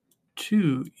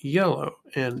 2 yellow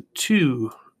and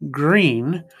 2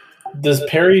 green. Does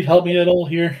parry help me at all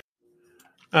here?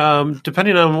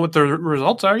 Depending on what the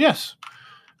results are, yes.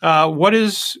 What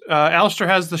is Alistair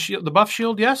has the buff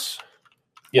shield, yes?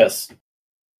 Yes.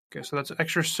 Okay, so that's an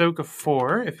extra soak of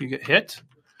 4 if you get hit.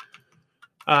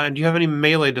 And do you have any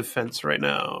melee defense right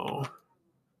now?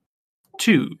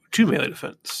 2 melee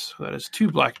defense. So that is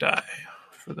 2 black die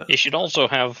for that. You should also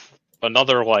have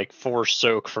another 4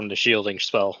 soak from the shielding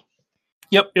spell.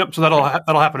 Yep. So that'll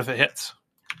happen if it hits.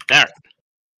 All right.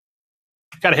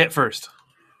 Got to hit first.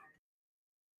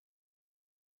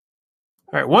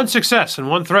 All right, 1 success and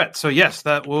 1 threat. So yes,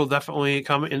 that will definitely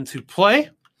come into play.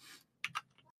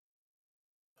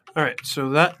 All right,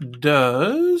 so that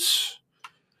does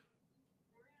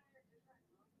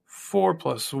 4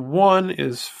 plus 1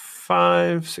 is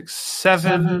 5, 6,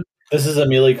 7. This is a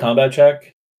melee combat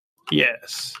check?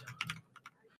 Yes.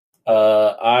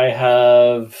 I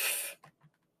have...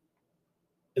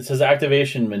 It says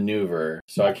activation maneuver,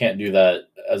 so I can't do that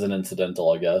as an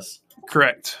incidental, I guess.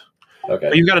 Correct. Okay.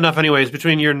 But you've got enough anyways.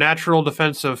 Between your natural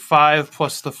defense of 5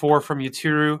 plus the 4 from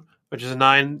Yatiru, which is a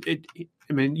 9,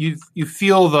 you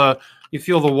feel the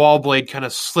wall blade kind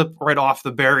of slip right off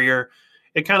the barrier.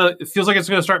 It feels like it's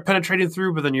going to start penetrating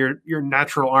through, but then your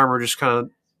natural armor just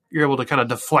you're able to kind of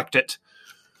deflect it.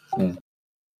 So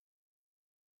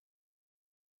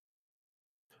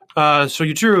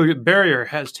Yatiru barrier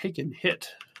has taken hit.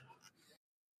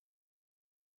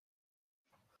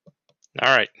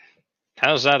 All right. How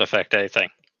does that affect anything?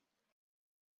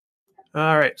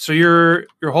 All right, so you're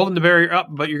holding the barrier up,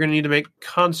 but you're going to need to make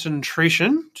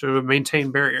concentration to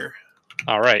maintain barrier.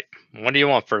 All right. What do you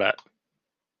want for that?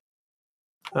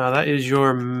 That is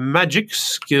your magic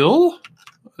skill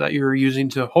that you're using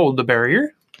to hold the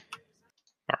barrier.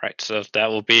 All right, so that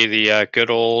will be the good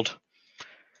old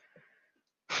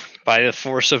by the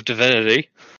force of divinity.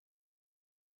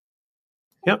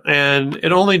 Yep, and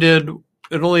it was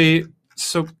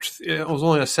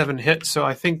only a 7 hit, so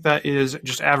I think that is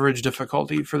just average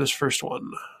difficulty for this first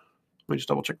one. Let me just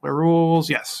double check my rules.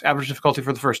 Yes, average difficulty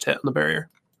for the first hit on the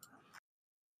barrier.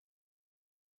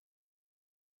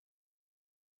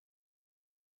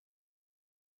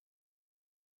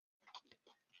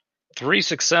 Three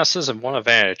successes and 1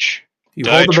 advantage. You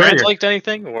Did hold I the barrier. translate to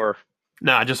anything, or?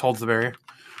 Nah, it just holds the barrier.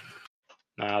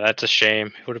 Nah, that's a shame.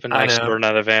 It would have been I nice know. to earn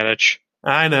that advantage.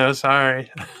 I know,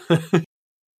 sorry.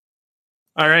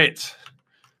 All right.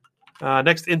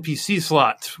 Next NPC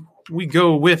slot. We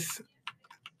go with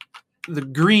the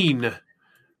green.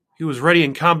 He was ready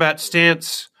in combat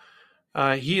stance.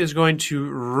 He is going to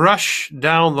rush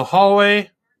down the hallway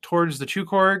towards the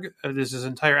Chukorg. It is his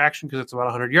entire action because it's about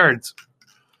 100 yards.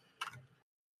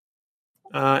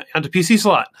 Onto PC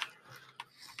slot.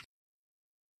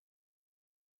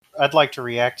 I'd like to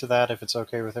react to that if it's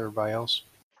okay with everybody else.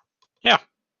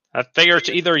 I figure it's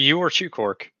either you or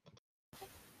Chukork.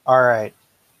 All right.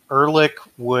 Ehrlich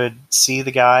would see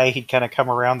the guy. He'd kind of come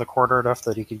around the corner enough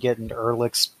that he could get into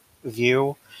Ehrlich's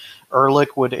view.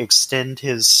 Ehrlich would extend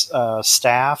his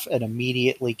staff and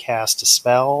immediately cast a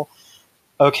spell.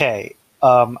 Okay,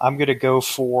 I'm going to go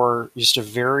for just a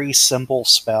very simple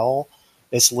spell.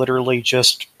 It's literally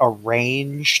just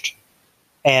arranged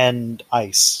and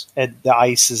ice. And the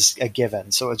ice is a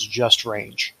given, so it's just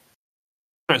range.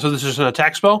 All right, so this is an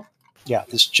attack spell? Yeah,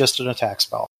 this is just an attack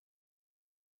spell.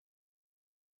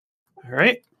 All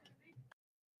right.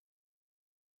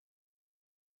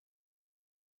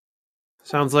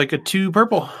 Sounds like a 2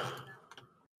 purple.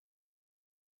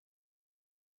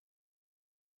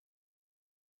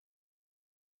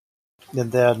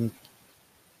 And then,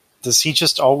 does he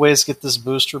just always get this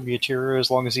boost from Yutiru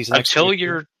as long as he's next to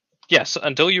Yutiru?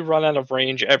 Until you run out of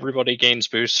range, everybody gains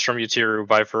boosts from Yutiru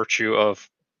by virtue of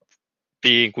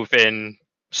being within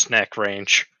snack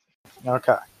range.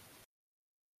 Okay.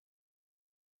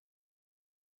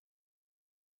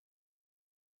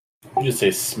 You just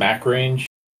say smack range?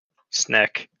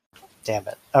 Snack. Damn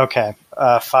it. Okay.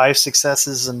 5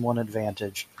 successes and 1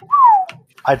 advantage.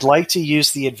 I'd like to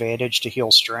use the advantage to heal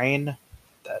strain.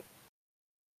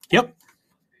 Yep.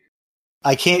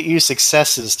 I can't use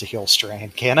successes to heal strain,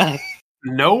 can I?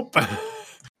 Nope.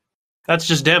 That's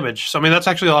just damage. So, I mean, that's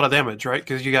actually a lot of damage, right?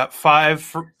 Because you got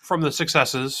 5 from the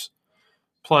successes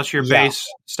plus your base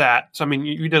stat. So, I mean,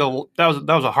 you did that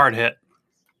was a hard hit.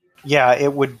 Yeah,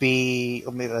 it would be.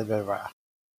 Let me.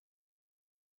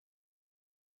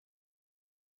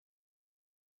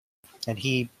 And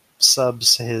he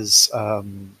subs his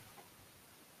 1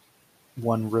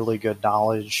 really good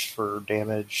knowledge for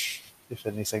damage if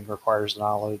anything requires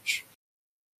knowledge.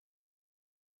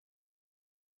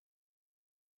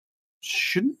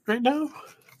 Shouldn't right now?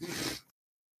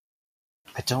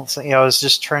 I don't think. I was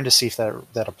just trying to see if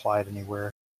that applied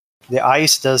anywhere. The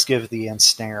ice does give the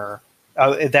ensnare.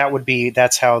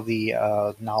 That's how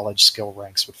the knowledge skill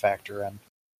ranks would factor in.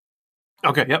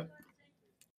 Okay, yep.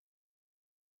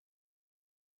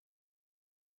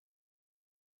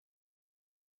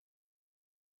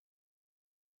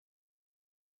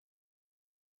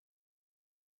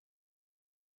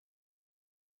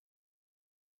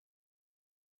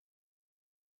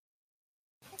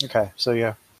 Okay, so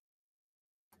yeah.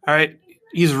 All right.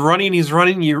 He's running.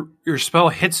 Your spell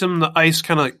hits him. The ice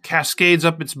kind of cascades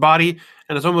up its body,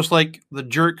 and it's almost like the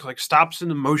jerk stops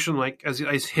into motion, like as the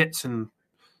ice hits and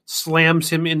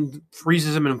slams him in,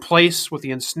 freezes him in place with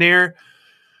the ensnare.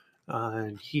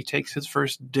 And he takes his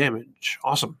first damage.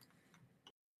 Awesome.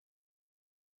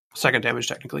 Second damage,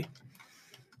 technically.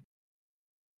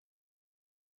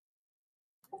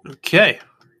 Okay.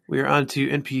 We are on to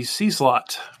NPC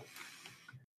slot.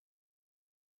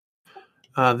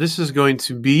 This is going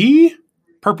to be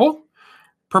purple.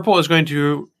 Purple is going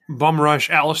to bum rush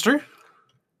Alistair.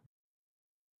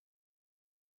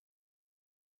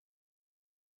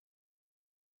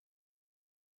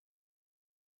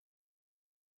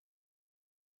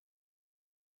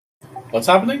 What's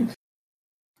happening?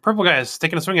 Purple guy is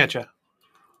taking a swing at you.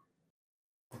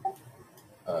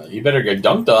 You better get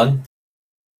dunked on.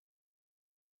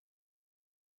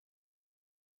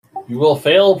 You will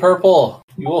fail, Purple.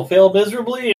 You will fail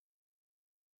miserably.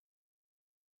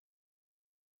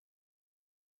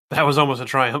 That was almost a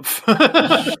triumph. All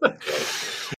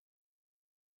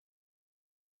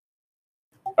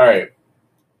right.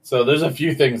 So there's a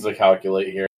few things to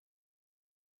calculate here.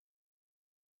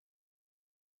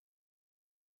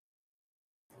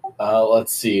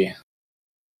 Let's see.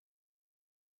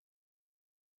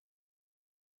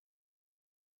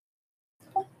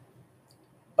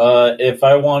 If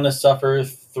I want to suffer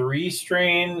 3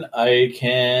 strain, I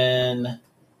can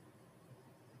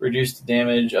reduce the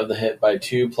damage of the hit by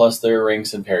 2 plus their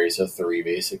ranks and parry, so 3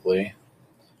 basically.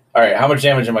 All right, how much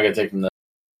damage am I going to take from this?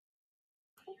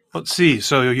 Let's see.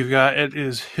 So you've got, it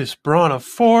is his brawn of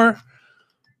 4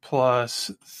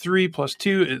 plus 3 plus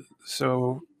 2,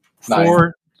 so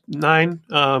 4, 9.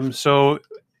 So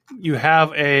you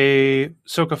have a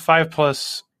soak of 5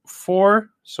 plus 4,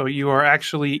 so you are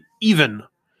actually even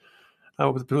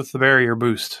with the barrier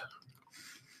boost.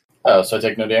 Oh, so I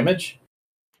take no damage?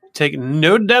 Take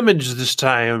no damage this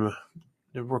time.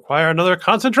 It require another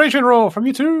concentration roll from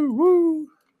you two. Woo!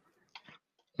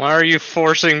 Why are you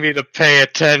forcing me to pay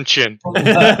attention?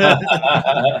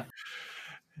 And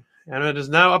it is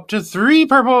now up to 3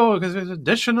 purple because there's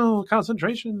additional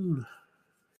concentration.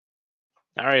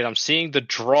 All right, I'm seeing the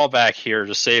drawback here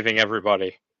to saving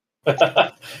everybody.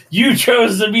 You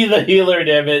chose to be the healer,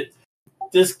 damn it.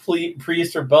 Disc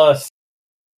priest or bust.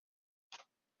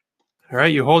 All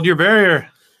right, you hold your barrier.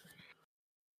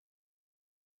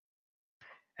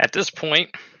 At this point,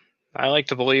 I like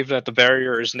to believe that the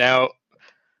barrier is now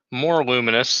more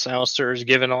luminous. Alistair is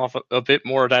giving off a bit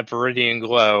more of that viridian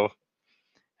glow,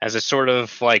 as it's sort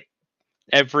of like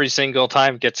every single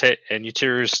time it gets hit and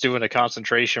Utiru's doing a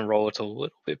concentration roll, it's a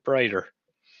little bit brighter.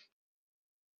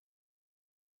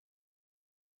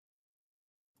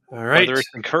 All right. Whether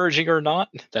it's encouraging or not,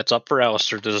 that's up for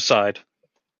Alistair to decide.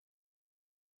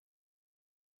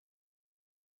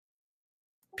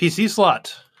 PC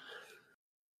slot.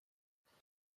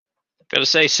 Gotta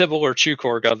say Sybil or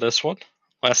Chukorg on this one,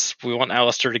 unless we want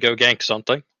Alistair to go gank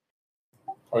something.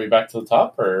 Are we back to the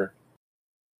top, or?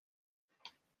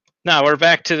 No, we're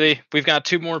back to we've got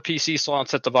 2 more PC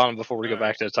slots at the bottom before we go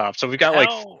back to the top. So we've got like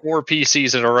 4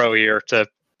 PCs in a row here to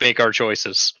make our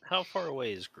choices. How far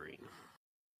away is green?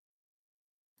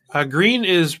 Green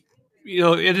is,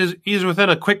 he's within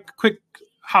a quick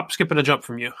hop, skip, and a jump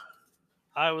from you.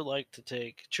 I would like to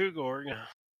take Chugorg.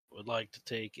 Would like to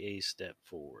take a step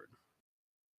forward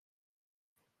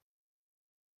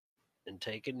and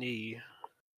take a knee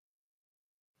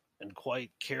and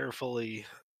quite carefully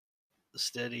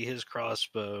steady his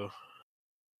crossbow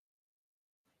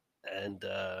and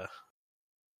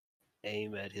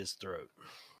aim at his throat.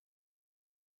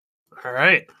 All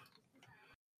right.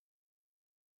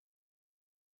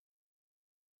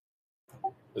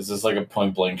 Is this like a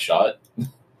point blank shot?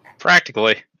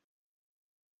 Practically.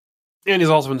 And he's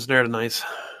also ensnared and nice.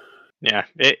 Yeah,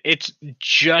 it's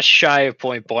just shy of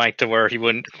point blank to where he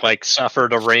wouldn't suffer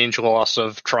the range loss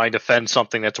of trying to fend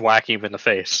something that's whacking him in the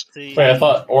face. Wait, I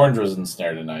thought orange was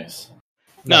ensnared and ice.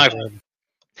 No,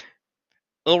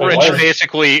 Little Rich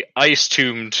basically ice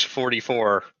tombed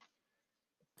 44.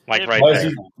 Right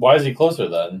there. Why is he closer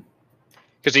then?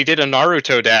 Because he did a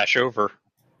Naruto dash over.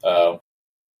 Oh.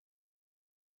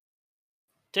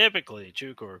 Typically,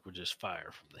 Chukorg would just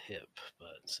fire from the hip,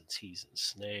 but since he's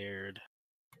ensnared,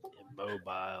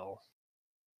 immobile,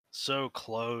 so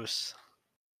close,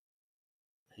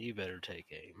 he better take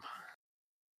aim.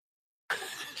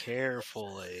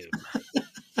 Careful aim.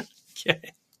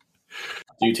 Okay.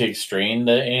 Do you take strain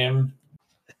to aim?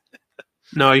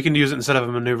 No, you can use it instead of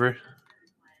a maneuver.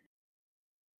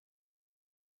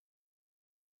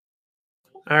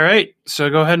 All right, so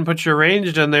go ahead and put your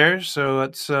ranged in there. So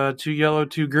that's 2 yellow,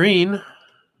 2 green. I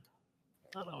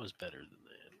thought I was better than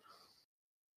that.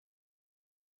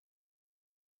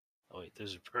 Oh wait,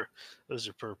 those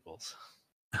are purples.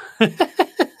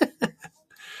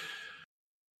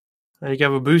 Now you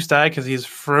have a boost die because he's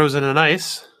frozen in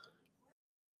ice,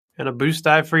 and a boost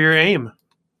die for your aim.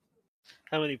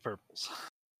 How many purples?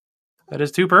 That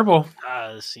is 2 purple.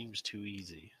 This seems too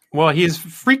easy. Well, he's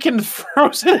freaking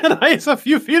frozen in ice a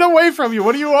few feet away from you.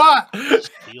 What do you want? I just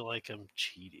feel like I'm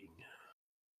cheating.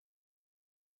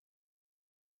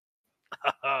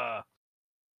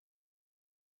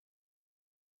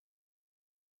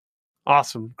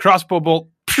 Awesome. Crossbow bolt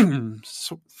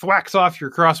thwacks off your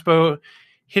crossbow,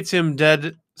 hits him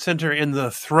dead center in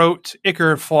the throat.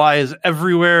 Ichor flies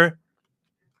everywhere,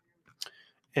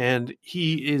 and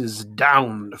he is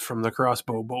downed from the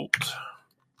crossbow bolt.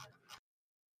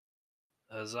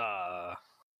 Huzzah.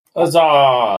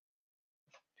 Huzzah!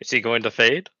 Is he going to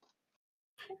fade?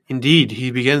 Indeed,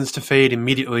 he begins to fade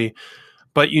immediately.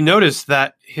 But you notice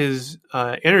that his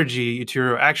energy,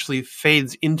 Utiru, actually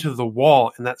fades into the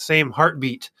wall, and that same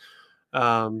heartbeat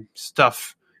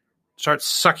stuff starts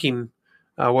sucking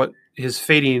what his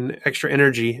fading extra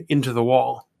energy into the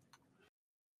wall.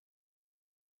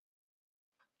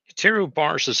 Utiru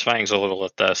bars his fangs a little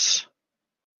at this.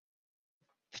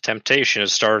 The temptation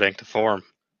is starting to form.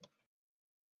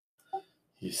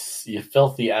 You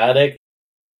filthy addict.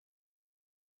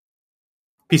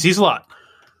 PC slot.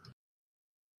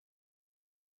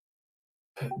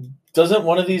 Doesn't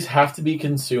one of these have to be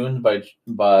consumed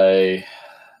by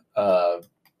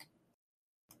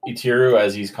Itiru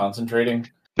as he's concentrating?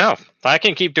 No, I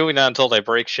can keep doing that until they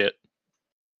break shit.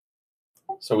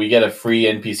 So we get a free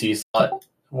NPC slot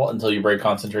until you break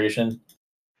concentration?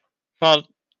 Well,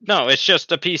 no, it's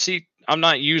just a PC. I'm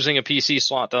not using a PC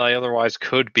slot that I otherwise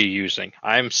could be using.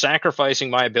 I'm sacrificing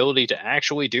my ability to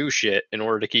actually do shit in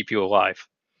order to keep you alive.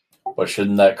 But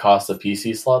shouldn't that cost a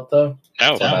PC slot, though?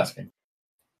 No. That's what I'm asking.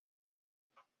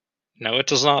 No, it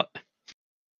does not.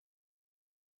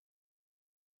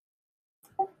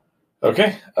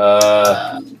 Okay.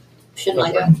 Shouldn't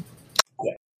I go?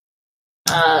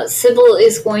 Yeah. Sybil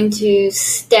is going to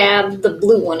stab the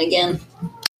blue one again.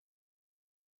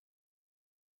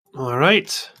 All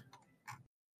right.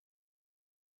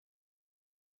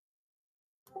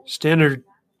 Standard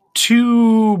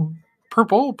 2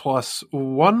 purple plus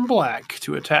 1 black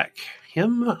to attack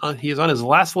him. He is on his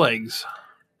last legs.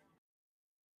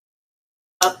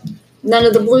 None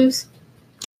of the blues?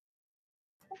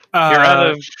 You're out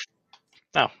of.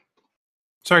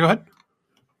 Sorry, go ahead. I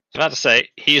was about to say,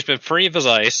 he's been free of his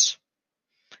ice.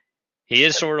 He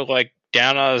is sort of like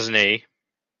down on his knee.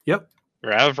 Yep.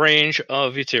 You're out of range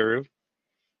of Yutiru.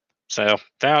 So, I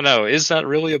don't know. Is that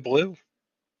really a blue?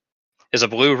 Is a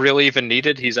blue really even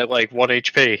needed? He's at like 1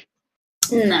 HP.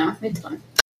 No, it's fine.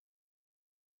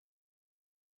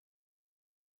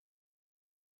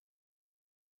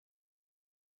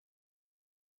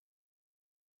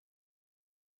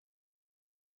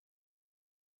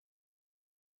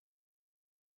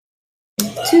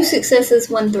 Two successes,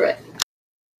 one threat.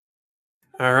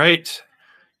 All right.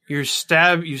 You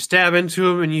stab into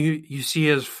him, and you see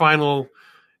his final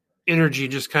energy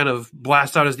just kind of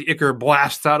blast out as the ichor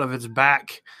blasts out of its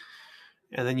back.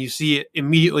 And then you see it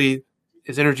immediately,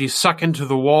 his energy suck into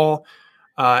the wall,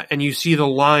 and you see the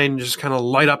line just kind of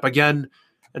light up again.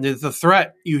 And the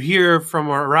threat, you hear from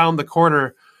around the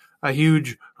corner a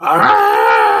huge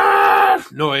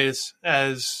noise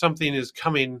as something is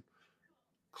coming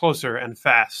closer and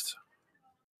fast.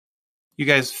 You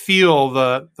guys feel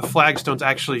the flagstones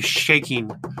actually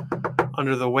shaking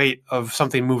under the weight of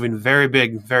something moving very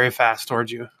big, very fast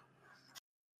towards you.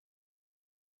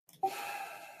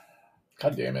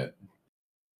 God damn it.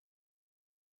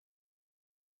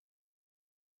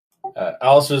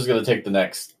 Alistair's going to take the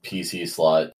next PC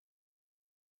slot.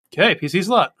 Okay, PC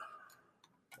slot.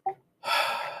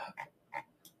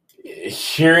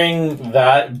 Hearing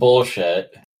that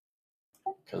bullshit,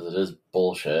 because it is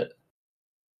bullshit.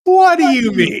 What do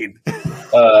you mean?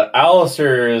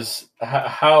 Alistair's,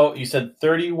 how you said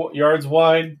 30 yards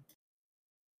wide?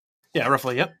 Yeah,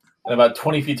 roughly, yep. And about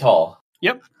 20 feet tall.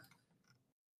 Yep.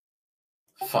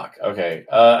 Fuck, okay.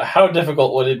 How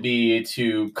difficult would it be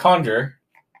to conjure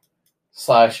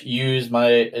 / use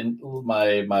my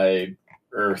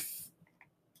earth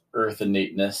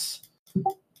innateness,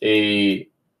 a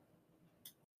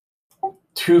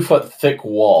 2 foot thick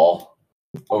wall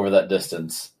over that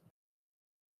distance?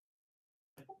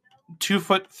 2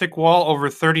 foot thick wall over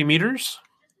 30 meters?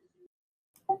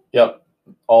 Yep.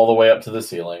 All the way up to the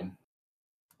ceiling.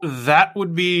 That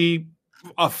would be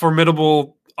a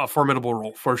formidable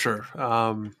roll for sure.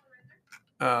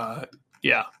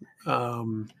 Yeah.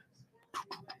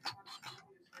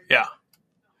 Yeah.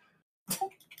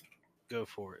 Go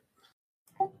for it.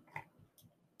 All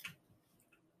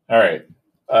right.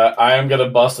 I am going to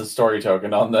bust a story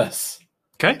token on this.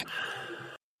 Okay.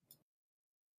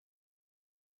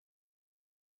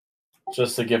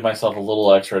 Just to give myself a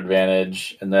little extra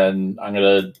advantage, and then I'm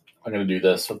gonna do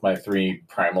this with my 3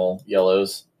 primal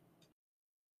yellows.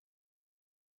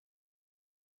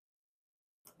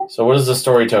 So what does the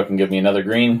story token give me? Another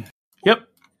green? Yep.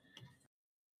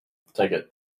 Take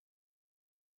it.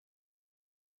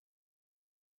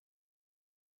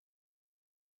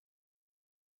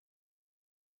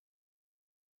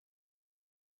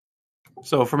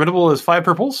 So formidable is 5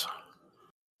 purples.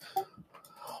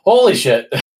 Holy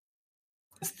shit.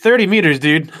 It's 30 meters,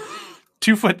 dude.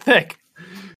 2 foot thick.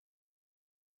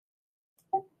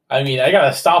 I mean, I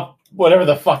gotta stop whatever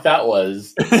the fuck that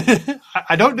was.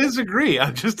 I don't disagree.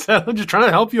 I'm just trying to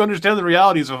help you understand the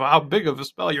realities of how big of a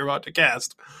spell you're about to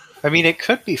cast. I mean, it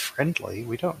could be friendly.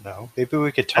 We don't know. Maybe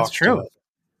we could talk That's true. to it.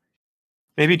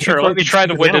 Maybe Sure, let me try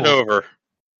to win it over.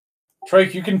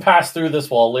 Troik, you can pass through this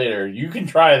wall later. You can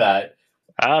try that.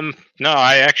 No,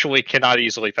 I actually cannot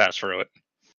easily pass through it.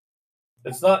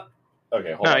 It's not...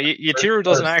 Okay, hold on. Yutiru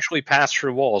doesn't actually pass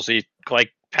through walls. He,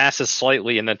 passes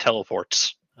slightly and then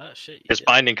teleports. Oh, shit. His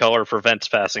binding color prevents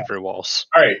passing through walls.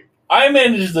 Alright, I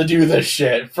managed to do this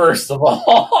shit, first of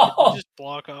all. Just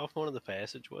block off one of the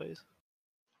passageways.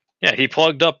 Yeah, he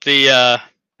plugged up the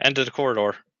end of the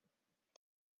corridor.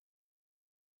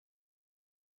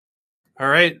 All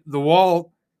right, the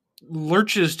wall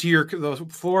lurches to the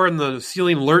floor and the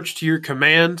ceiling lurch to your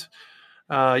command.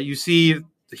 You see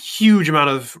a huge amount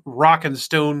of rock and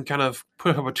stone kind of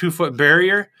put up a 2 foot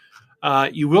barrier.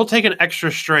 You will take an extra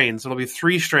strain, so it'll be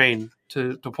 3 strain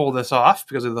to pull this off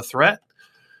because of the threat.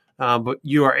 But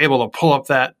you are able to pull up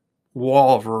that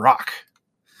wall of rock.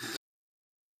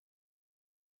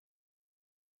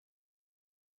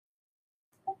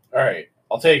 All right,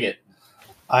 I'll take it.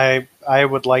 I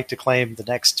would like to claim the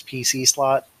next PC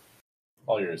slot.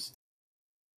 All yours.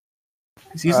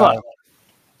 He's like,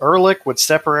 Ehrlich would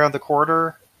step around the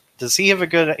corner. Does he have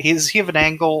an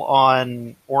angle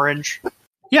on orange?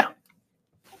 Yeah.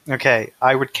 Okay,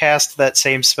 I would cast that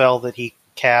same spell that he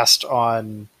cast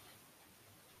on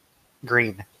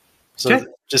green. So Okay.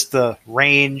 just the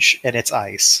range and it's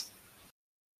ice.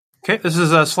 Okay, this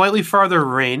is a slightly farther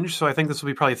range, so I think this will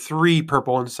be probably 3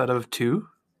 purple instead of 2.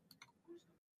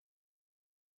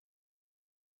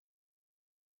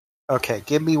 Okay,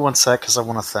 give me 1 sec because I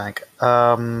want to think.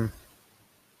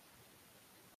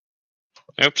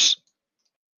 Oops.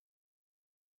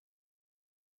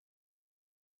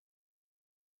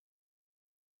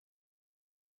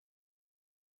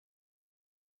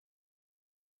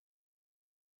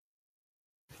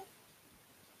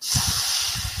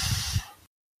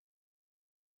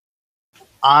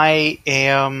 I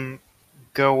am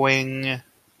going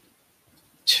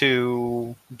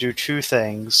to do 2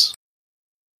 things.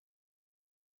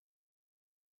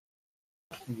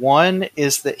 One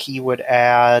is that he would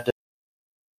add,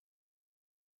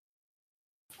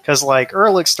 because like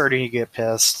Erlich's starting to get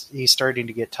pissed, he's starting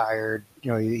to get tired.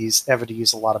 You know, he's having to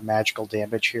use a lot of magical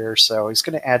damage here, so he's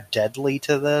going to add Deadly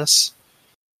to this.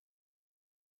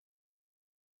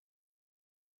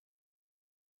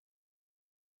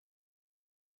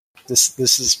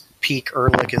 This is peak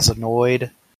Erlich is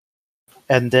annoyed.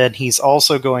 And then he's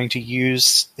also going to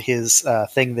use his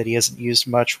thing that he hasn't used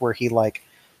much, where he like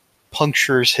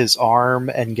punctures his arm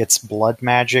and gets blood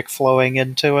magic flowing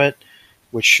into it,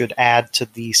 which should add to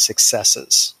the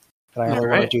successes. But I only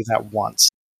want to do that once.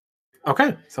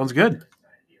 Okay, sounds good.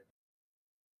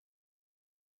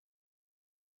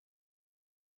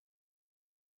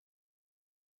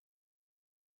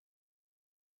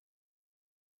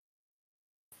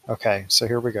 Okay, so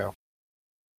here we go.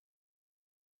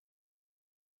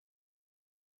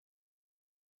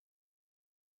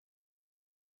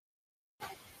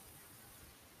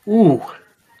 Ooh,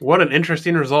 what an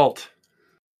interesting result.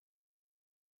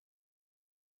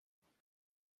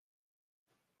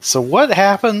 So what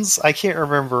happens? I can't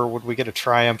remember when we get a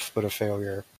triumph but a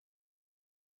failure.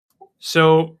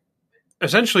 So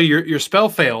essentially your spell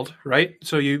failed, right?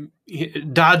 So you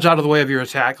dodged out of the way of your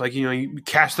attack, like you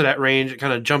cast it at range, it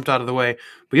kind of jumped out of the way.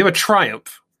 But you have a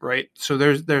triumph, right? So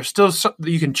there's still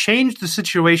you can change the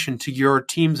situation to your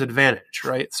team's advantage,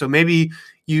 right? So maybe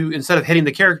you, instead of hitting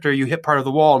the character, you hit part of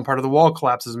the wall, and part of the wall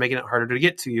collapses, making it harder to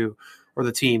get to you or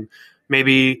the team.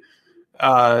 Maybe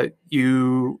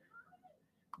you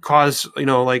cause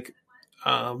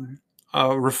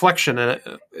reflection, and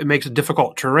it makes it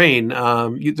difficult terrain.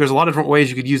 There's a lot of different ways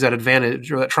you could use that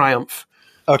advantage or that triumph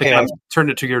to kind of turn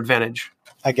it to your advantage.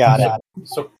 I got it.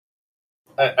 So,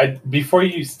 before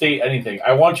you state anything,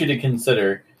 I want you to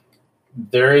consider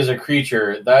there is a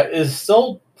creature that is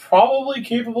still probably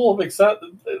capable of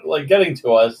getting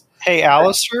to us. Hey,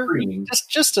 Alistair,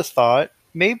 just a thought.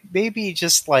 Maybe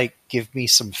just like give me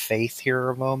some faith here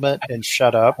a moment and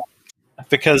shut up.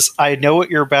 Because I know what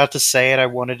you're about to say, and I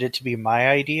wanted it to be my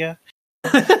idea.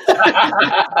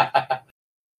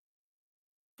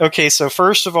 Okay, so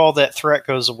first of all, that threat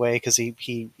goes away because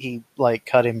he like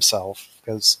cut himself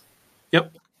because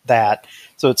that.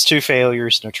 So it's 2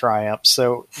 failures, no triumph.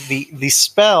 So the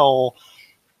spell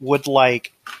would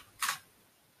like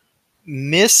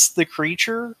miss the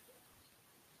creature.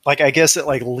 Like I guess it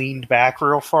like leaned back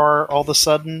real far all of a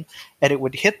sudden, and it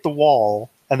would hit the wall.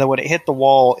 And then when it hit the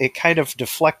wall, it kind of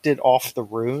deflected off the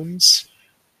runes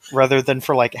rather than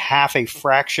for like half a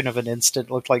fraction of an instant.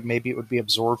 It looked like maybe it would be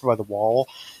absorbed by the wall.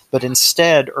 But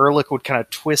instead, Erlich would kind of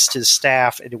twist his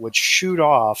staff and it would shoot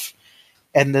off.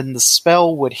 And then the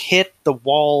spell would hit the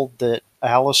wall that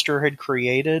Alistair had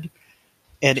created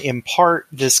and impart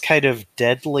this kind of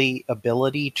deadly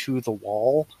ability to the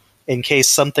wall. In case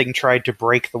something tried to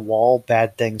break the wall,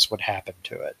 bad things would happen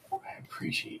to it. I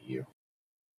appreciate you.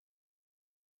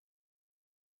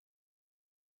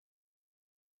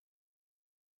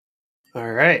 All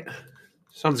right.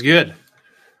 Sounds good.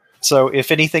 So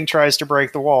if anything tries to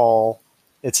break the wall,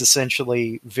 it's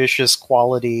essentially vicious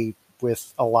quality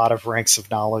with a lot of ranks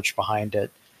of knowledge behind it.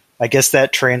 I guess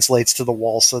that translates to the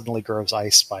wall suddenly grows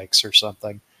ice spikes or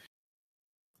something.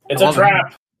 It's a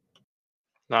trap!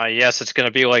 Yes, it's going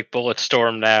to be like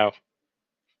Bulletstorm now.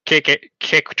 Kick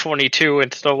 22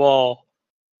 into the wall.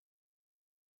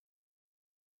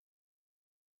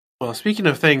 Well, speaking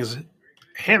of things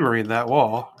hammering that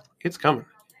wall, it's coming.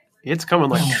 It's coming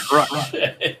like a truck.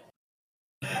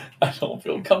 I don't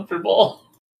feel comfortable.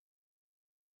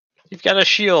 You've got a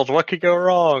shield. What could go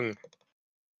wrong?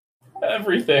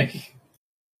 Everything.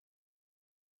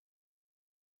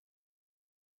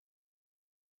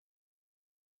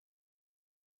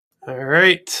 All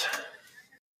right.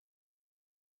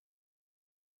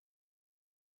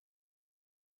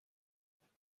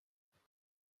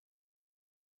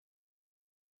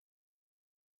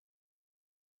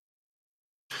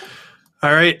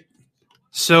 All right.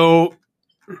 So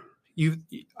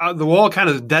the wall kind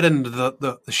of deadened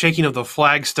the shaking of the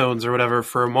flagstones or whatever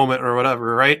for a moment or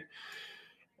whatever, right?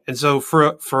 And so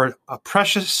for a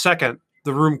precious second,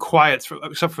 the room quiets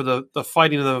except for the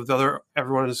fighting of the other.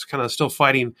 Everyone is kind of still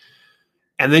fighting,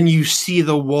 and then you see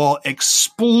the wall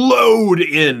explode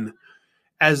in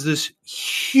as this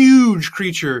huge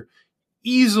creature,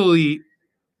 easily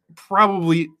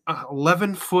probably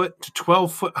 11 foot to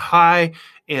 12 foot high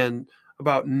and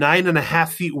about 9.5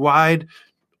 feet wide,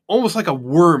 almost like a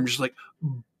worm, just like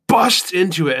busts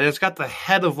into it. And it's got the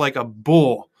head of like a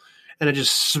bull, and it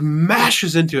just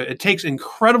smashes into it. It takes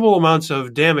incredible amounts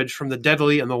of damage from the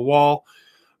deadly and the wall,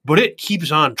 but it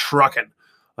keeps on trucking.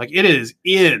 Like it is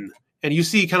in. And you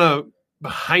see kind of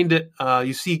behind it,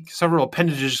 you see several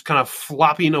appendages kind of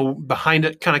flopping behind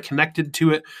it, kind of connected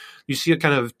to it. You see a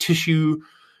kind of tissue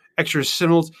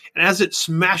extraseminals. And as it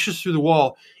smashes through the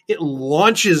wall, it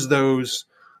launches those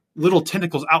little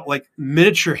tentacles out like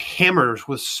miniature hammers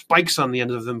with spikes on the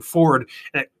end of them forward.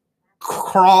 And it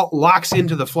locks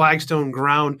into the flagstone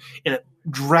ground, and it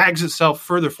drags itself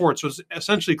further forward. So it's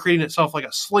essentially creating itself like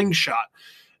a slingshot.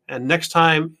 And next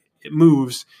time it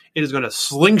moves, it is going to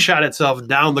slingshot itself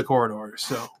down the corridor.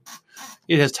 So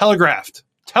it has telegraphed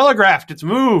its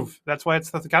move. That's why it's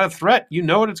the kind of threat. You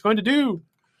know what it's going to do.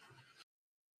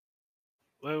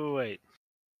 Wait.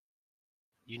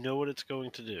 You know what it's going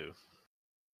to do?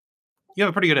 You have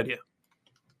a pretty good idea.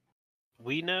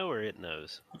 We know, or it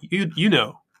knows? You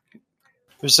know.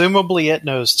 Presumably it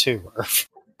knows too, Murph.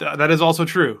 That is also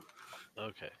true.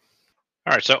 Okay.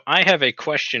 All right, so I have a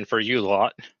question for you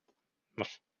lot, my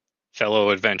fellow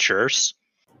adventurers.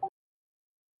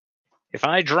 If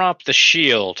I drop the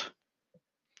shield,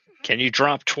 can you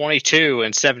drop 22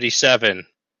 and 77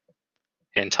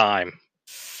 in time?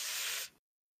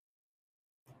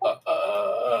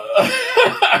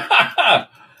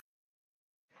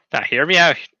 Now, hear me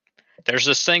out. There's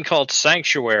this thing called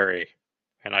Sanctuary,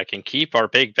 and I can keep our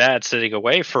big bad sitting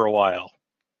away for a while.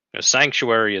 The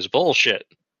Sanctuary is bullshit,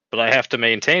 but I have to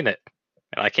maintain it.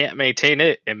 And I can't maintain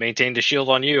it and maintain the shield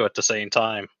on you at the same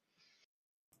time.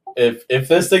 If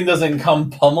this thing doesn't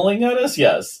come pummeling at us,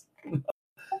 yes.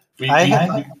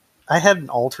 I had an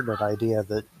alternate idea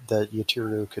that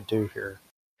Yatiru could do here.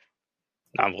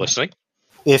 I'm listening.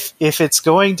 If it's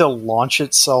going to launch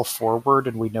itself forward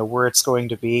and we know where it's going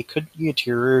to be, could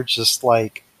Yatiru just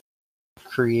like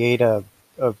create a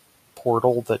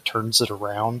portal that turns it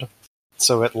around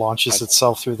so it launches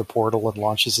itself through the portal and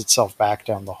launches itself back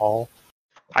down the hall?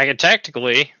 I could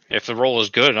technically, if the roll is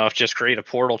good enough, just create a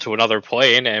portal to another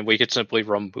plane and we could simply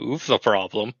remove the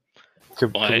problem.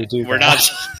 Could we do we're that?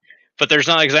 not, but there's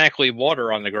not exactly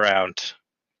water on the ground.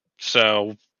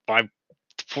 So the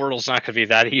portal's not going to be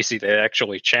that easy to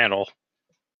actually channel.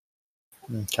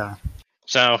 Okay.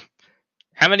 So,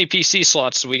 how many PC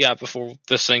slots do we got before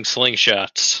this thing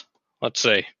slingshots? Let's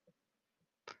see.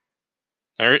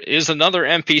 There is another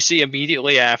NPC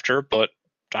immediately after, but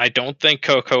I don't think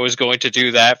Coco is going to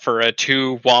do that for a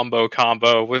 2 wombo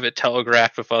combo with it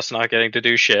telegraphed with us not getting to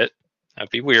do shit.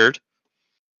 That'd be weird.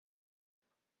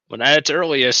 But at its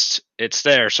earliest, it's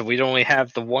there, so we'd only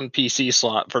have the 1 PC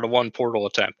slot for the 1 portal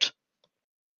attempt.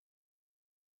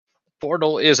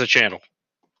 Portal is a channel.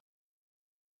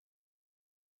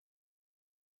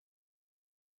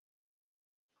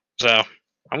 So,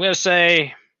 I'm going to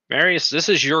say, Marius, this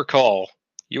is your call.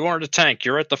 You are the tank.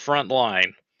 You're at the front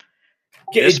line.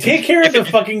 Take care of the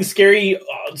fucking scary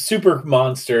super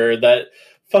monster that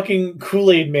fucking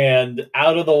Kool-Aid Man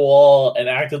out of the wall and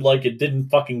acted like it didn't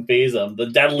fucking phase him. The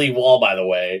deadly wall, by the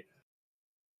way.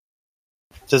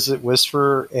 Does it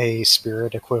whisper a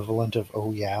spirit equivalent of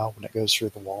 "oh yeah" when it goes through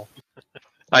the wall?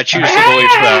 I choose to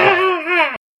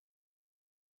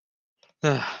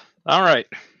believe so. All right.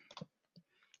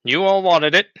 You all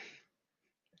wanted it.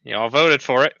 You all voted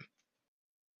for it.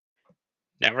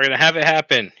 Now we're going to have it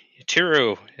happen.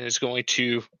 Yatiru is going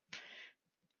to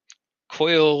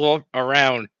coil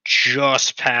around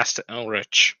just past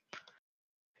Elrich.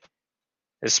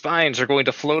 His spines are going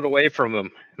to float away from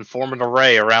him and form an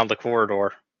array around the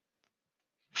corridor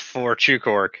for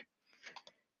Chukorg.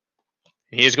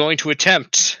 He is going to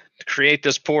attempt to create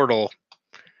this portal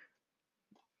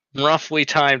roughly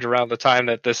timed around the time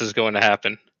that this is going to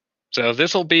happen. So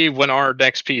this will be when our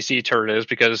next PC turn is,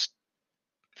 because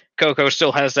Coco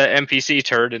still has that NPC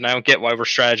turn, and I don't get why we're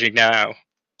strategizing now.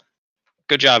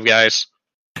 Good job, guys.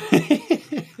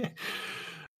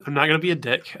 I'm not going to be a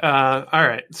dick. All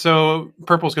right, so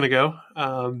purple's going to go.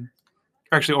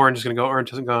 Actually, orange is going to go.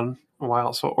 Orange hasn't gone in a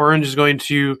while. So orange is going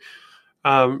to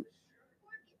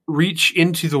reach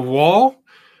into the wall.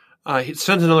 It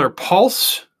sends another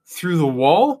pulse through the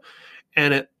wall,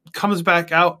 and it comes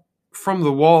back out from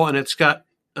the wall, and it's got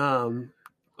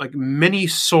like many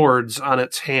swords on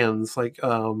its hands, like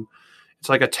it's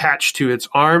like attached to its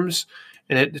arms,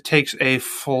 and it takes a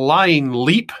flying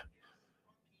leap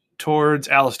towards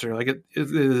Alistair. Like it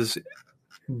is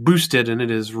boosted, and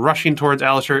it is rushing towards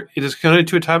Alistair. It is going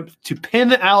to attempt to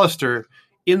pin Alistair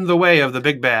in the way of the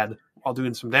big bad while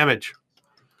doing some damage.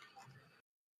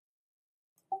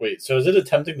 Wait, so is it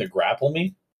attempting to grapple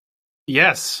me?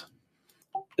 Yes.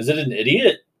 Is it an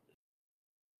idiot?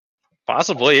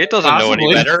 Possibly. It doesn't know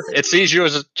any better. It sees you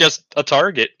as just a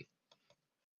target.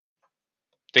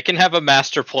 They can have a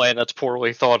master plan that's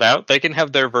poorly thought out. They can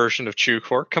have their version of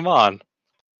Chukor. Come on.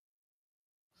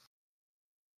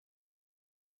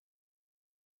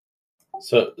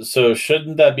 So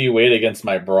shouldn't that be weighed against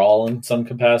my brawl in some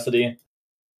capacity?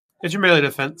 It's your melee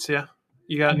defense, yeah.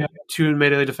 You got 2 in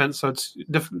melee defense, so it's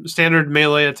standard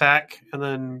melee attack, and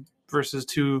then versus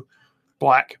 2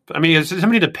 black. I mean, it's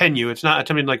attempting to pin you. It's not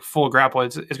attempting like full grapple.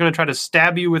 It's going to try to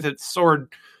stab you with its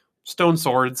stone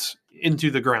swords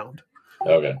into the ground.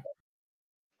 Okay.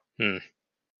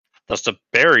 Does the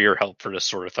barrier help for this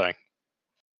sort of thing?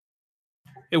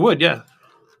 It would, yeah.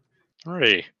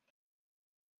 Right.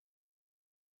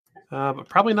 But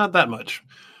probably not that much.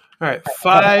 All right,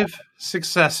 5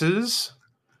 successes.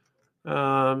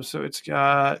 So it's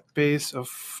got base of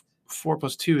 4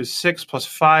 plus 2 is 6 plus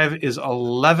 5 is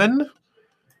 11.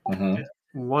 Mm-hmm.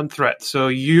 1 threat. So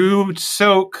you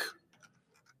soak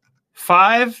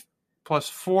 5 plus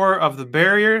 4 of the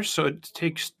barrier, so it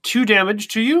takes 2 damage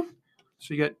to you.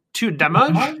 So you get 2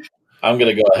 damage. I'm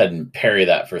going to go ahead and parry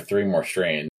that for 3 more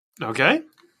strain. Okay.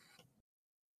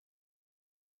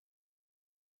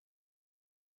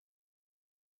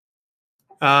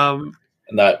 And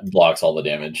that blocks all the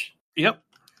damage. Yep.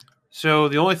 So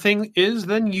the only thing is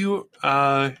then you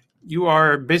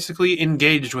are basically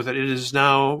engaged with it. It is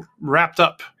now wrapped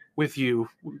up with you.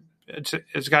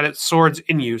 It's got its swords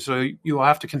in you, so you will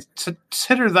have to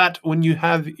consider that when you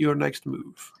have your next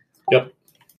move. Yep.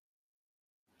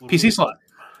 PC slot.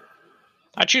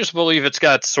 I choose to believe it's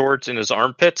got swords in his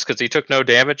armpits because he took no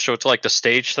damage, so it's like the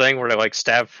stage thing where they like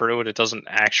stab through it. It doesn't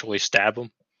actually stab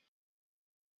him.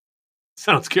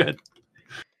 Sounds good.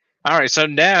 All right, so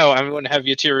now I'm going to have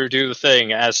Yatiru do the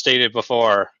thing as stated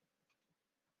before.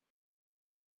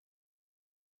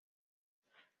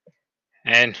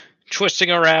 And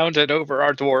twisting around and over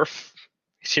our dwarf,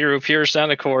 Yatiru peers down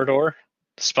the corridor,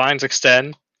 the spines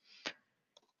extend,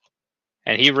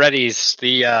 and he readies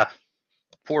the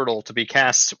portal to be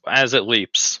cast as it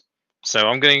leaps. So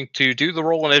I'm going to do the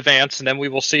roll in advance, and then we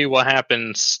will see what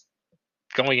happens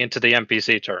going into the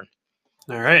NPC turn.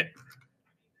 All right.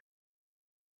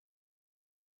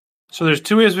 So there's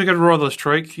 2 ways we could roll this,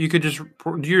 Troik. You could just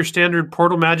do your standard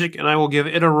portal magic, and I will give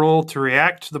it a roll to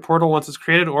react to the portal once it's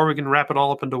created, or we can wrap it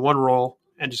all up into one roll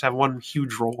and just have one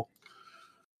huge roll.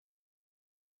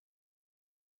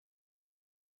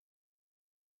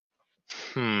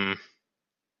 All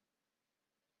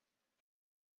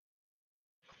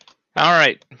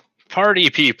right, party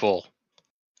people.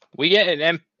 We get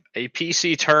a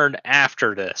PC turn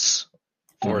after this.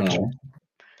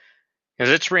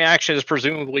 Because its reaction is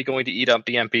presumably going to eat up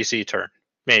the NPC turn.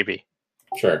 Maybe.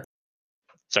 Sure.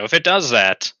 So if it does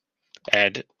that,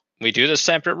 and we do the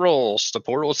separate rolls, the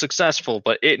portal is successful,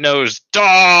 but it knows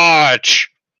dodge!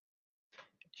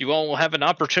 You will have an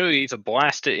opportunity to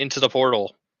blast it into the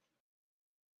portal.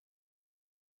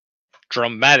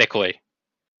 Dramatically.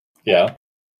 Yeah.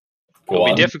 It'll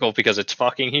be difficult because it's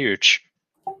fucking huge.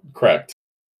 Correct.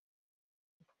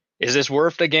 Is this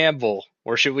worth the gamble,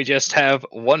 or should we just have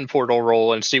one portal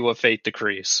roll and see what fate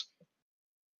decrees?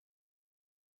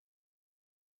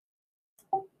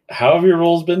 How have your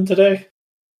rolls been today?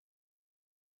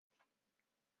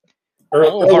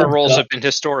 All of our rolls have been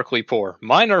historically poor.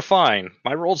 Mine are fine.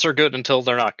 My rolls are good until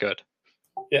they're not good.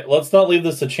 Yeah, let's not leave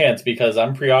this a chance because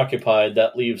I'm preoccupied.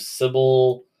 That leaves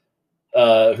Sybil,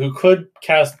 who could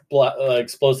cast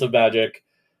explosive magic,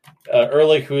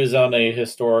 Ehrlich, who is on a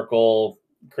historical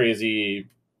crazy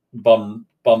bum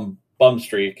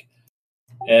streak,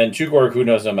 and Chugorg, who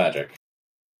knows no magic.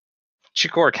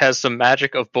 Chugorg has the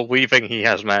magic of believing he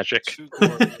has magic.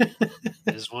 Chugorg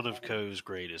is one of Ko's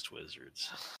greatest wizards.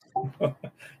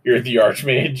 You're the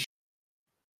Archmage?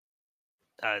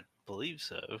 I believe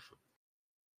so.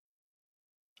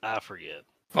 I forget.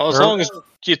 Well, as long as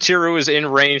Yatiru is in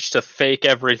range to fake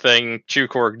everything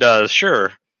Chugorg does,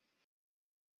 sure.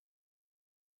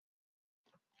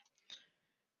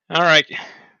 All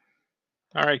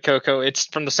right, Coco. It's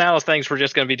from the sound of things, we're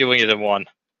just going to be doing it in one.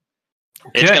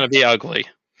 Okay. It's going to be ugly.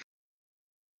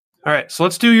 All right, so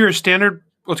let's do your standard.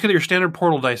 Let's get your standard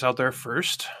portal dice out there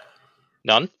first.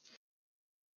 None.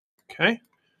 Okay.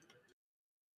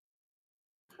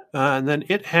 And then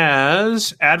it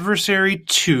has Adversary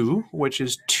 2, which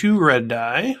is 2 red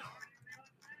die.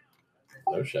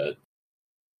 Oh shit.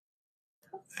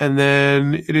 And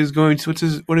then it is going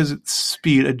to, what is its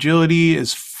speed? Agility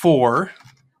is 4.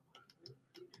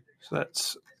 So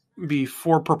that's be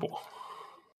 4 purple.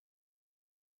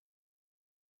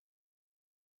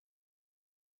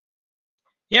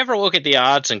 You ever look at the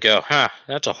odds and go, huh,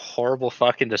 that's a horrible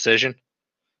fucking decision?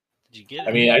 Did you get it?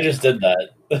 I mean, I just did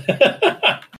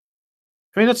that.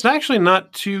 I mean, that's actually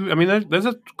not too, I mean, there's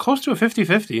a close to a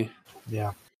 50-50.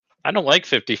 Yeah. I don't like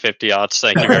 50-50 odds,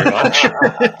 thank you very much.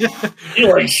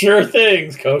 You like sure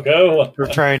things, Coco.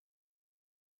 We're trying.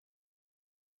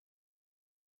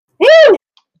 Woo!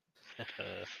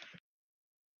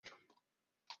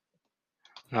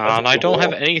 And I don't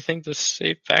have anything to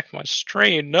save back my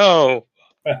strain, no.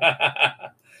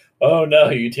 Oh no,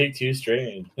 you take 2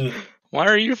 strain. Why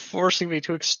are you forcing me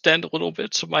to extend little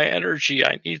bits of my energy?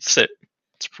 I need it.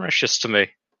 It's precious to me.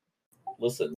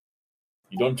 Listen,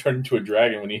 you don't turn into a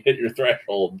dragon when you hit your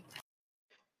threshold.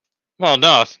 Well,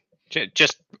 no.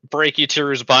 Just break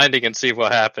Ituru's binding and see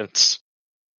what happens.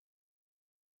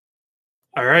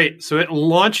 All right, so it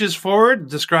launches forward.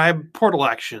 Describe portal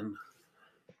action.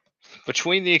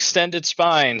 Between the extended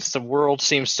spines, the world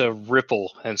seems to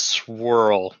ripple and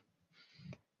swirl.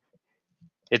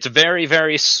 It's very,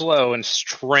 very slow and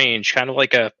strange, kind of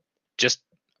like a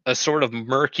sort of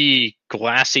murky,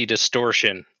 glassy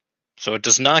distortion. So it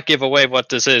does not give away what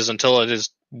this is until it is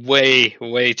way,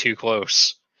 way too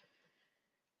close.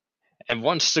 And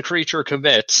once the creature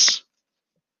commits,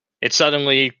 it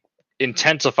suddenly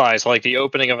intensifies like the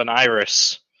opening of an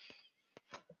iris,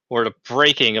 or the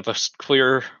breaking of a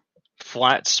clear,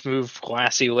 flat, smooth,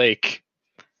 glassy lake.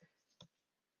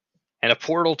 And a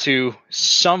portal to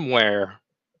somewhere.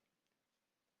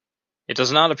 It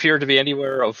does not appear to be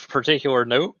anywhere of particular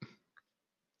note.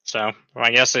 So,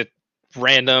 I guess it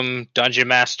random dungeon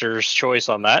master's choice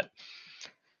on that.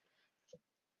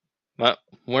 But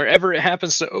wherever it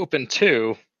happens to open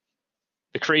to,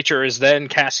 the creature is then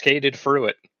cascaded through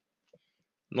it,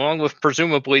 along with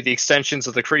presumably the extensions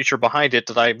of the creature behind it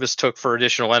that I mistook for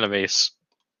additional enemies.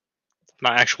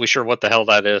 I'm not actually sure what the hell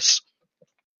that is.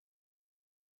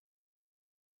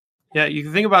 Yeah, you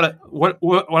can think about it. What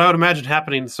I would imagine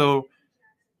happening. So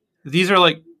these are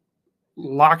like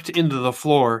locked into the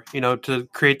floor, to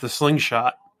create the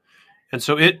slingshot, and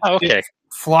so it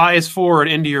flies forward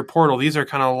into your portal. These are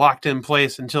kind of locked in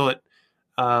place until it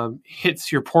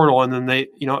hits your portal, and then they,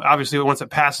 obviously once it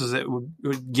passes, it would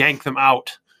yank them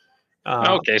out.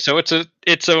 Okay, so it's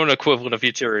its own equivalent of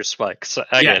Ituru's spikes.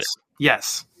 I get it.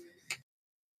 Yes.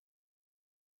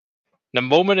 The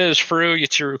moment it is through,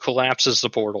 Yuturu collapses the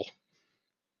portal.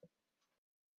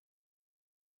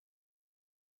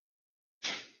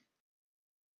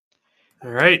 All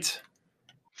right.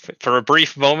 For a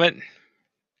brief moment,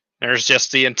 there's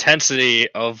just the intensity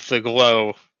of the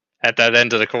glow at that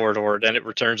end of the corridor, then it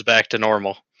returns back to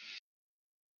normal.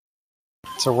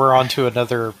 So we're on to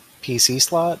another PC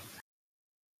slot?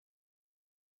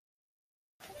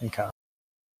 Okay.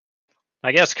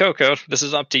 I guess, Coco, this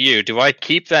is up to you. Do I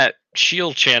keep that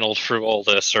shield channeled through all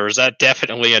this, or is that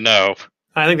definitely a no?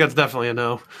 I think that's definitely a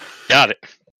no. Got it.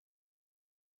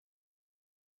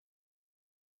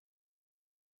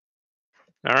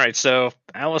 Alright, so,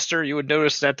 Alistair, you would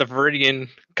notice that the Viridian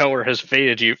color has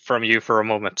faded from you for a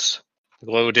moment.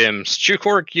 Glow dims.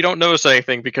 Chukork, you don't notice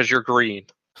anything because you're green.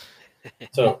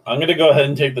 So, I'm going to go ahead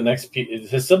and take the next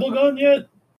piece. Has Sybil gone yet?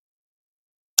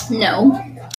 No.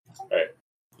 Alright.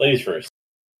 Ladies first.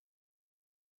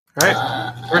 All right.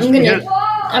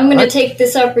 I'm gonna take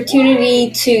this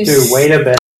opportunity to. Dude, wait a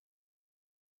bit.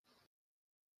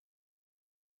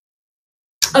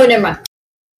 Oh, never mind.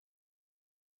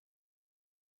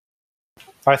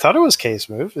 I thought it was K's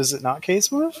move. Is it not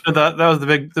K's move? That was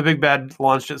the big bad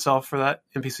launched itself for that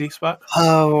NPC spot.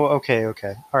 Oh, okay.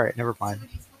 All right, never mind.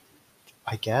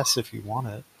 I guess if you want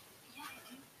it.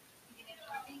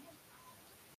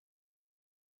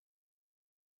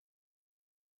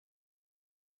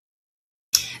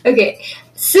 Okay,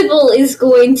 Sybil is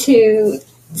going to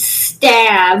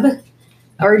stab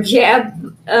or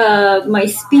jab my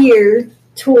spear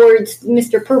towards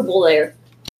Mr. Purple there.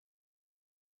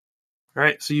 All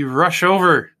right, so you rush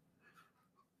over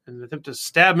and attempt to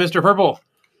stab Mr. Purple.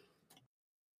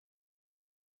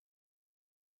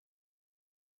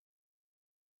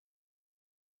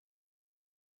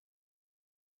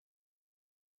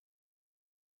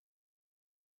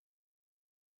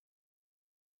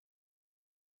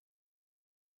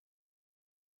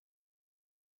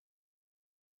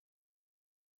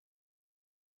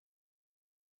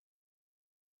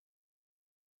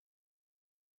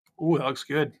 Ooh, that looks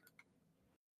good.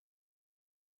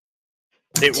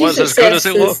 It Two was as good as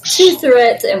it successes, looks. 2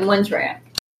 threats, and 1 trap.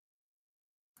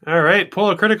 All right, pull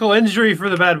a critical injury for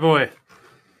the bad boy.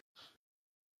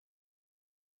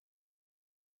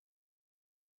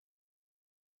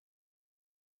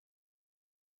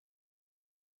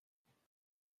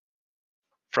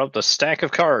 From the stack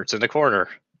of cards in the corner.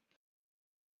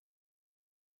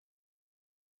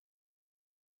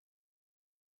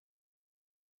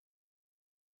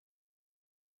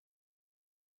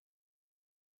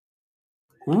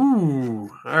 Ooh,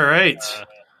 all right.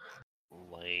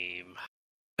 Lame.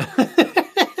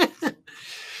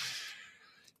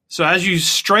 So as you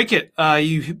strike it,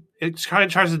 it kind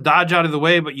of tries to dodge out of the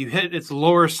way, but you hit its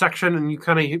lower section, and you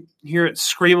kind of hear it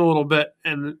scream a little bit.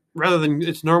 And rather than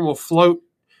its normal float,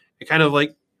 it kind of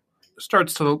like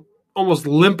starts to almost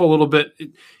limp a little bit.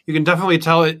 You can definitely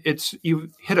tell it's you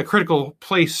hit a critical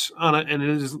place on it, and it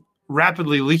is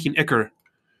rapidly leaking ichor.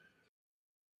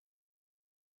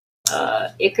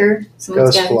 Ichor.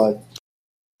 Someone's Ghost got it. Flood.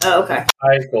 Oh, okay.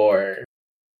 High score.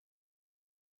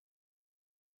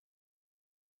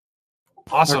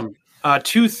 Awesome.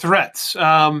 2 threats.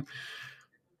 Okay.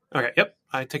 Yep.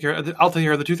 I'll take care of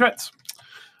the 2 threats.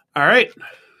 All right.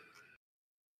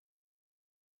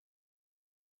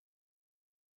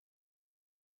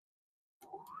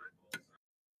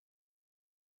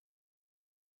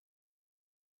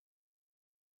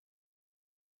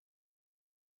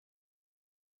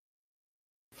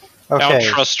 Don't Okay.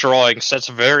 trust drawings. That's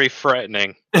very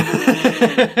threatening.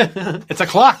 It's a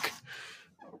clock.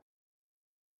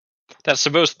 That's the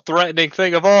most threatening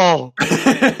thing of all.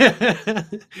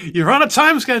 You're on a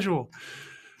time schedule.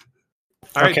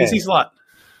 All right, Okay. DC slot.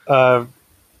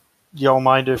 Y'all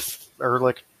mind if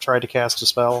Ehrlich tried to cast a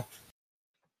spell?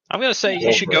 I'm going to say Go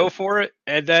you should for go it. for it,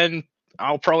 and then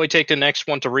I'll probably take the next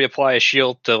one to reapply a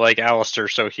shield to, like, Alistair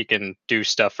so he can do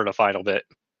stuff for the final bit.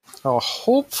 Oh,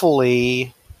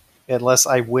 hopefully, unless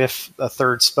I whiff a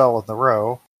 3rd spell in the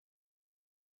row,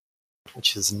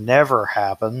 which has never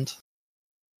happened.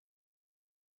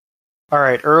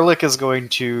 Alright, Ehrlich is going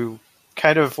to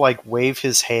kind of like wave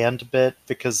his hand a bit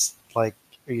because like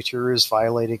Yaturu is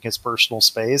violating his personal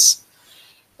space.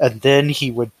 And then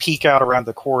he would peek out around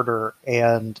the corner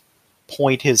and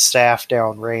point his staff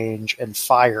down range and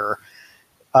fire.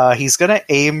 He's going to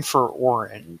aim for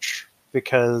Orange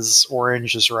because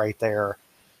Orange is right there.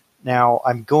 Now,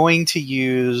 I'm going to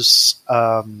use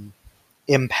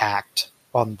Impact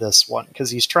on this one because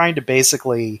he's trying to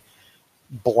basically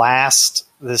blast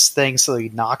this thing so he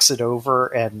knocks it over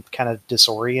and kind of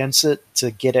disorients it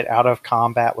to get it out of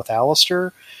combat with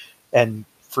Alistair and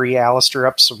free Alistair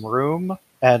up some room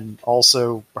and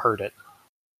also hurt it.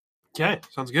 Okay,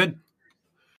 sounds good.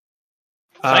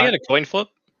 Can I get a coin flip?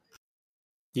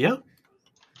 Yeah.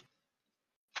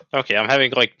 Okay, I'm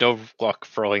having, like, no luck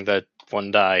rolling that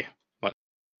one die. What?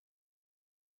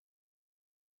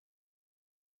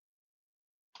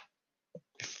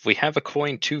 If we have a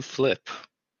coin to flip...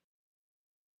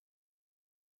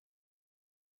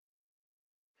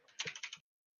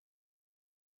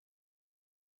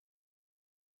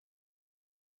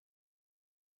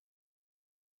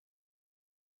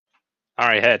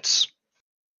 Alright, heads.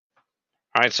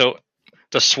 Alright, so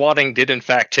the swatting did in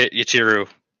fact hit Yatiru.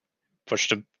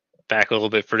 Pushed him back a little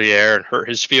bit for the air and hurt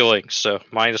his feelings, so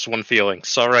 -1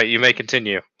 feelings. Alright, you may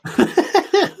continue.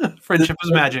 Friendship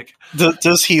is magic.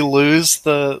 Does he lose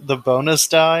the bonus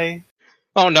die?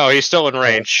 Oh no, he's still in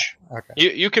range. Okay.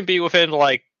 You can be within,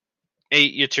 like,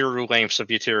 8 Yatiru lengths of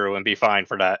Yatiru and be fine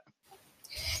for that.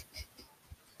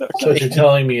 So what you're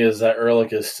telling me is that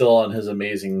Ehrlich is still on his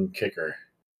amazing kicker.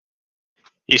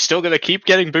 He's still gonna keep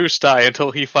getting boost die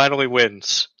until he finally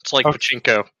wins. It's like Okay.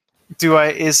 Pachinko.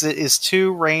 Is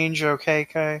 2 range okay,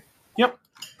 Kai? Yep.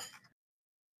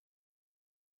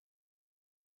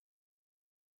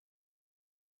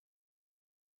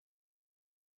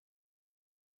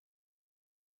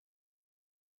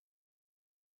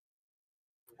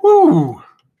 Woo!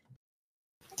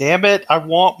 Damn it, I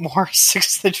want more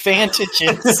 6th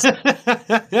advantages.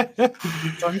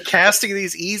 I'm casting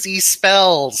these easy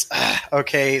spells.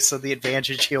 Okay, so the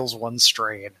advantage heals 1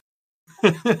 strain.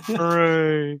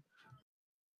 Hooray.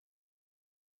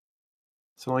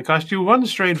 It's only cost you 1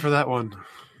 strain for that one.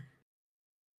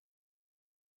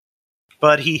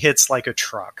 But he hits like a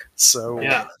truck, so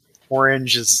Yeah.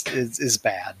 Orange is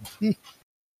bad.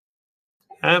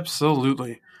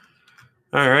 Absolutely.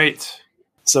 All right.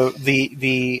 So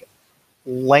the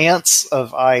lance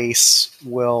of ice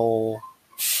will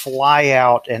fly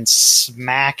out and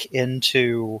smack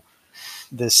into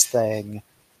this thing.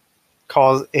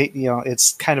 Cause it,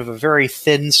 it's kind of a very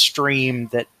thin stream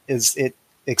that it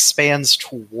expands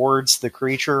towards the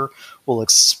creature will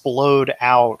explode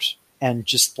out and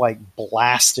just like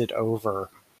blast it over.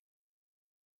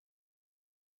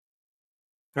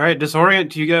 All right,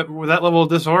 disorient. You get with that level of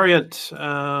disorient.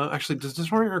 Actually, does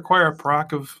disorient require a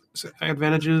proc of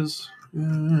advantages?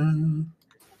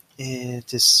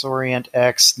 Disorient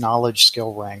X knowledge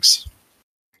skill ranks.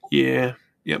 Yeah.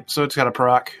 Yep. So it's got a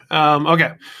proc.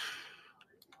 Okay.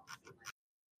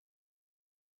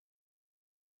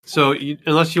 So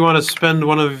unless you want to spend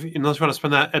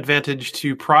that advantage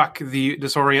to proc the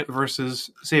disorient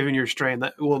versus saving your strain,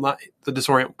 that will not. The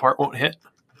disorient part won't hit.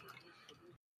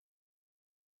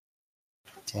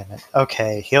 Damn it.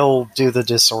 Okay, he'll do the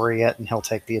disorient and he'll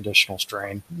take the additional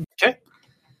strain. Okay.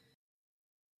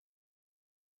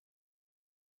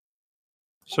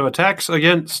 So attacks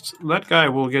against that guy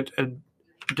will get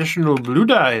additional blue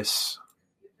dice.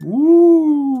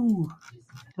 Woo!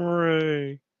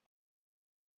 Hooray.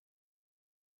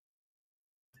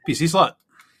 PC slot.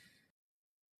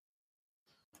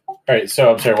 All right,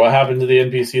 so I'm sorry. What happened to the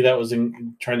NPC that was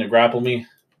trying to grapple me?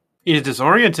 He is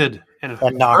disoriented and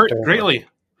knocked hurt over. greatly.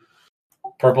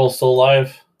 Purple's still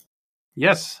alive.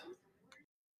 Yes.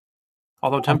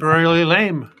 Although temporarily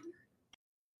lame.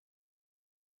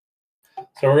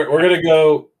 So we're going to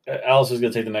go. Alice is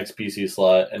going to take the next PC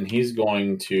slot, and he's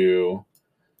going to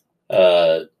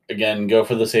again go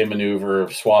for the same maneuver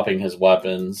of swapping his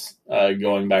weapons,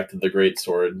 going back to the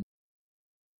greatsword.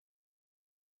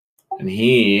 And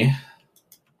he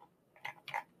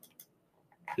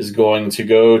is going to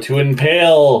go to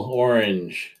impale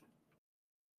orange.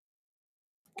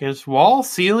 Against wall,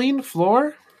 ceiling,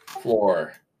 floor.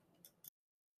 Floor.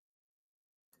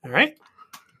 All right.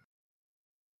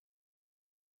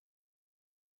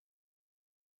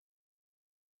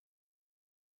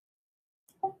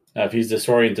 Now, if he's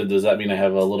disoriented, does that mean I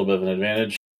have a little bit of an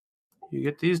advantage? You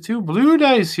get these two blue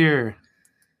dice here.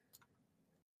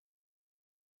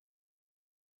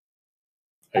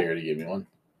 Oh, you already gave me one.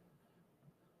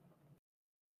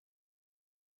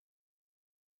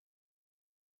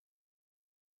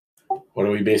 What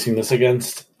are we basing this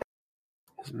against?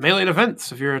 It's melee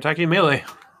defense if you're attacking melee.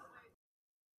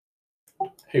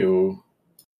 Who?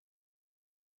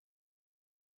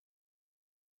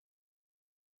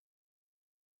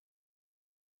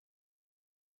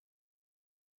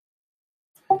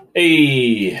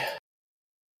 Hey!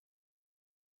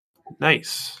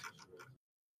 Nice.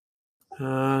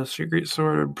 Secret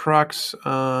sword procs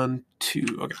on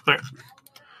 2. Okay. All right.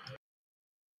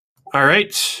 All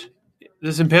right.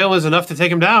 This impale is enough to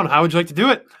take him down. How would you like to do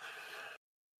it?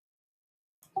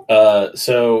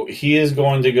 So he is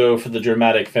going to go for the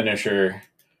dramatic finisher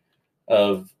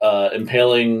of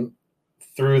impaling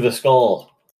through the skull.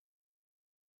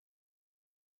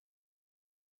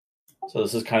 So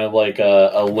this is kind of like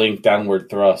a Link downward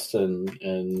thrust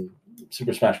in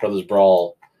Super Smash Bros.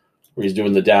 Brawl, where he's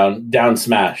doing the down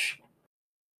smash.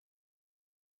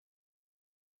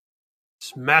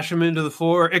 Smash him into the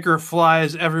floor. Ichor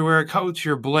flies everywhere. Coats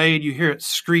your blade. You hear it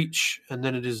screech, and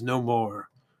then it is no more.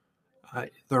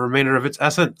 The remainder of its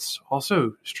essence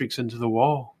also streaks into the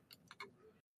wall.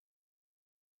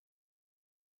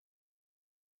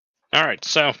 All right,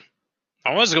 so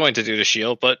I was going to do the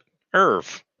shield, but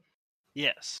Irv,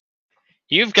 Yes.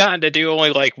 you've gotten to do only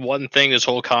like one thing this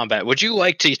whole combat. Would you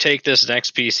like to take this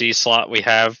next PC slot we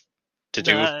have to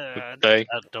do? I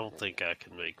don't think I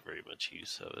can make very much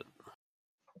use of it.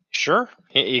 Sure,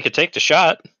 you could take the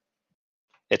shot.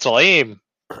 It's lame.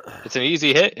 It's an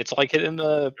easy hit. It's like hitting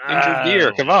the injured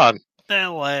deer. Come on. That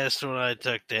last one I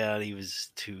took down, he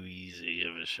was too easy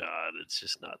of a shot. It's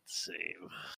just not the same.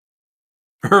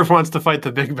 Irv wants to fight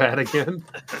the big bad again.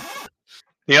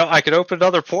 You know, I could open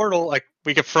another portal.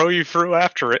 We could throw you through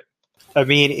after it. I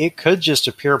mean, it could just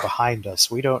appear behind us.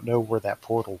 We don't know where that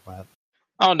portal went.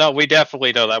 Oh no, we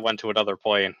definitely know that went to another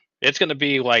plane. It's going to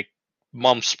be like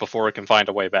months before it can find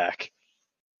a way back.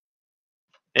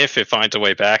 If it finds a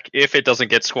way back. If it doesn't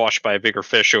get squashed by a bigger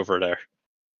fish over there.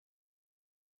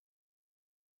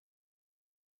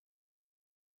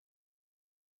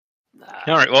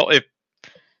 All right, well, if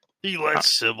You let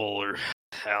Sybil or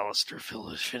Alistair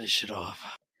finish it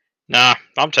off. Nah,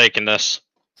 I'm taking this.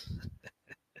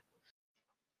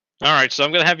 Alright, so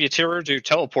I'm going to have Yatiro do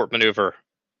teleport maneuver.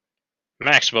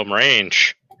 Maximum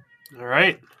range. All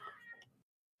right.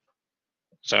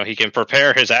 So he can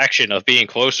prepare his action of being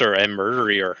closer and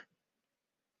murderier.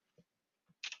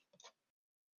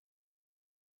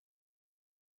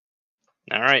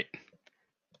 Alright.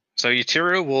 So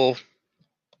Yatiro will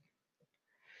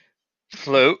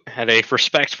float at a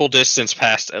respectful distance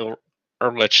past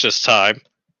Erlich this time,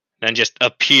 then just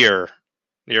appear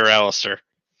near Alistair.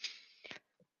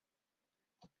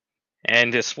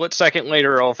 And a split second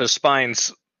later, all of his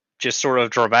spines just sort of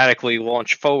dramatically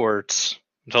launch forwards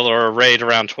until they're arrayed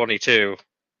around 22.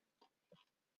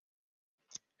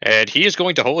 And he is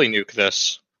going to holy nuke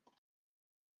this.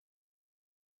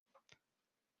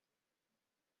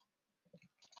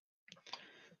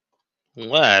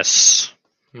 Unless...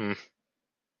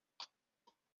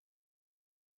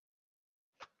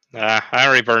 I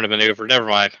already burned a maneuver. Never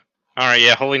mind. Alright,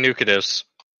 yeah, holy nuke it is.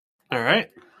 All right.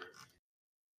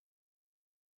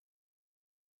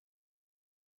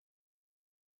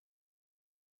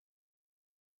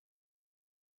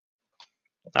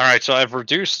 Alright, so I've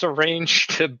reduced the range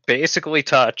to basically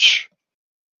touch.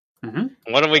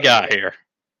 Mm-hmm. What do we got here?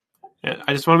 Yeah,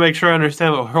 I just want to make sure I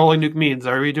understand what holy nuke means.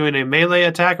 Are we doing a melee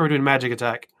attack or are we doing magic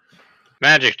attack?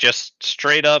 Magic, just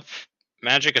straight up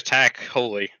magic attack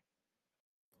holy.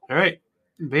 All right.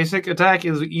 Basic attack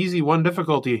is easy, 1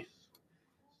 difficulty.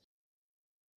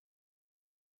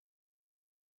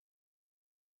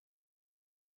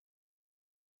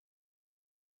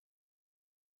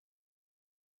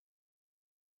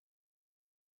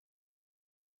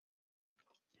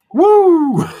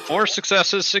 Woo! 4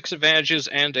 successes, 6 advantages,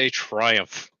 and a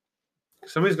triumph.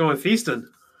 Somebody's going feasting.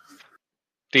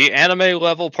 The anime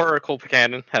level particle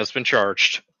cannon has been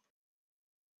charged.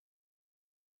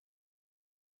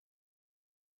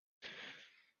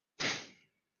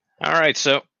 Alright,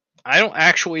 so I don't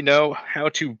actually know how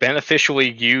to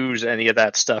beneficially use any of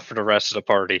that stuff for the rest of the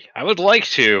party. I would like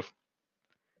to.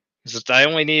 Because I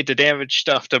only need the damage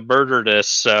stuff to murder this,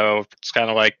 so it's kind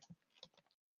of like...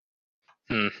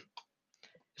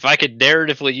 If I could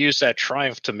narratively use that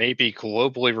triumph to maybe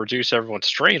globally reduce everyone's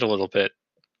strain a little bit.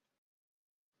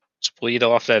 Just bleed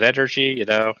off that energy, you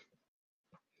know.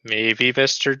 Maybe,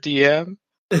 Mr. DM?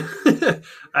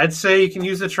 I'd say you can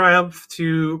use the triumph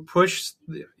to push.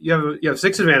 You have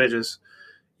 6 advantages.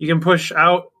 You can push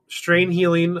out strain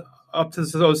healing up to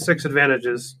those 6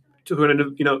 advantages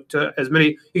to as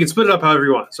many. You can split it up however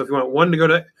you want. So if you want 1 to go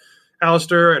to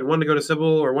Alistair and 1 to go to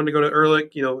Sybil or 1 to go to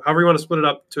Ehrlich, however you want to split it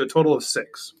up to a total of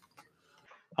 6.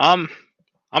 I'm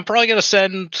probably gonna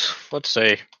send. Let's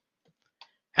see.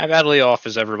 How badly off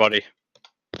is everybody?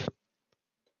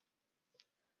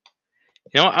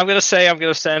 I'm gonna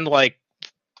send like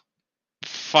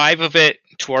 5 of it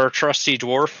to our trusty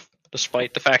dwarf,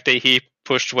 despite the fact that he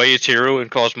pushed away Yatiru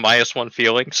and caused -1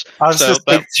 feelings. So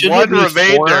that one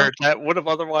remainder that would have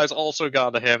otherwise also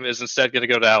gone to him is instead going to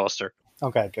go to Alistair.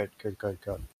 Okay, good.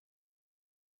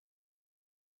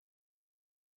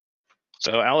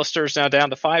 So Alistair's now down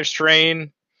to 5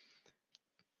 strain.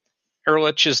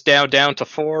 Ehrlich is down to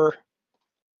 4.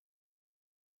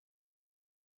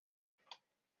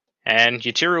 And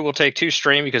Yatiru will take 2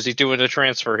 strain because he's doing a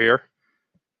transfer here.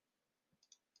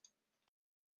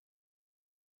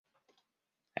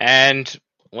 And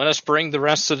let us bring the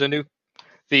rest of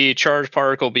the charged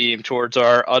particle beam towards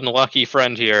our unlucky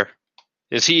friend here.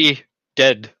 Is he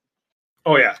dead?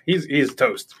 Oh yeah, he's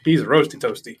toast. He's roasty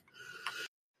toasty.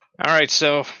 Alright,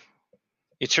 so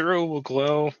Yatiru will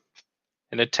glow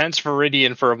an intense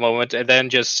viridian for a moment, and then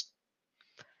there's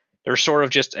sort of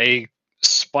just a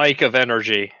spike of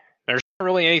energy. There's not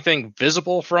really anything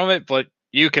visible from it, but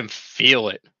you can feel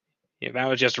it. The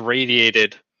amount of just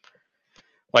radiated,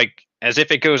 like as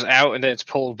if it goes out and then it's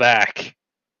pulled back.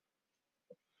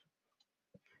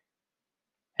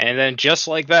 And then just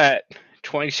like that,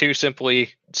 22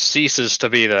 simply ceases to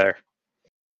be there.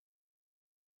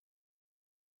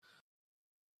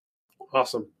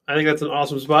 Awesome. I think that's an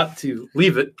awesome spot to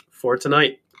leave it for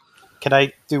tonight. Can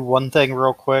I do one thing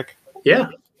real quick? Yeah.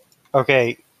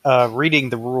 Okay,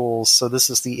 reading the rules, so this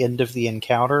is the end of the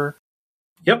encounter.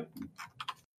 Yep.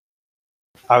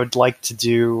 I would like to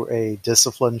do a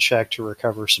discipline check to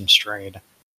recover some strain.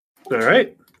 All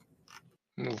right.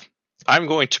 I'm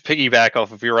going to piggyback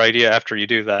off of your idea after you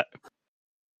do that.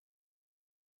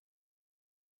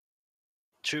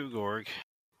 Chugorg,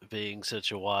 being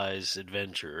such a wise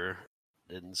adventurer,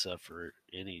 didn't suffer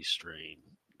any strain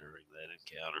during that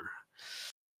encounter.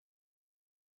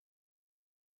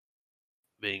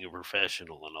 Being a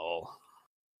professional and all.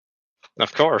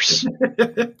 Of course.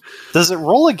 Does it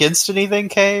roll against anything,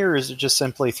 Kay, or is it just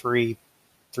simply three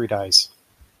dice?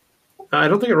 I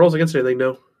don't think it rolls against anything,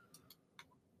 no.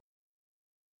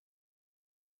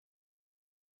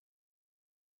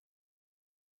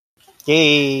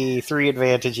 Yay, 3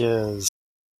 advantages.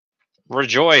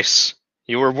 Rejoice.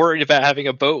 You were worried about having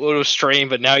a boatload of strain,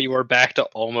 but now you are back to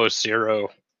almost 0.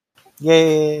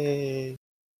 Yay.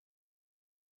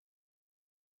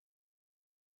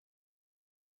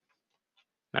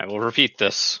 I will repeat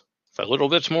this. With a little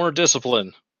bit more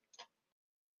discipline.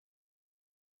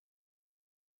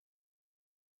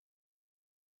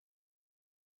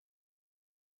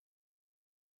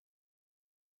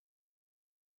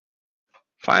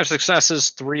 5 successes,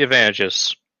 3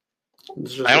 advantages.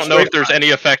 It's just I a don't know if straight there's five.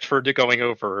 any effect for it going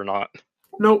over or not.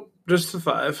 Nope, just the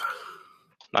 5.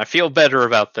 I feel better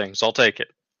about things. I'll take it.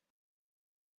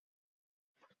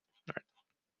 Right.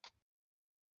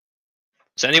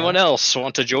 Does anyone else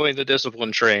want to join the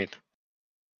discipline train?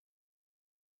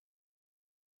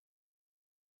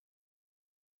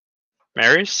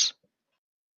 Marys?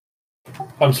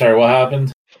 I'm sorry, what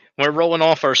happened? We're rolling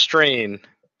off our strain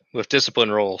with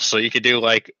discipline rolls, so you could do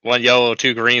like 1 yellow,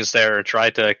 2 greens there, and try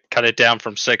to cut it down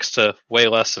from 6 to way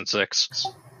less than 6.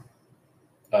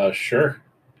 Sure.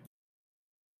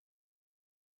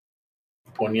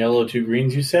 1 yellow, 2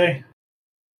 greens, you say?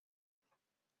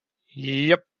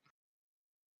 Yep.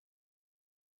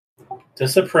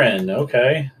 Discipline,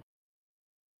 okay.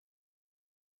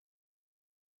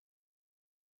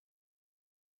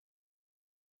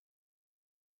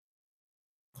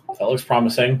 That looks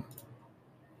promising.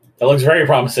 That looks very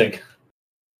promising.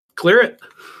 Clear it.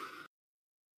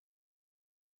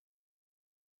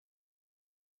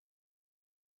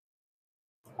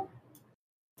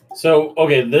 So,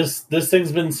 okay, this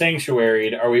thing's been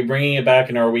sanctuaried. Are we bringing it back,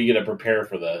 and are we going to prepare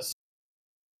for this?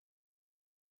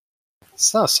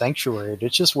 It's not sanctuaried.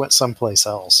 It just went someplace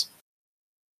else.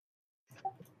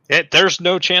 There's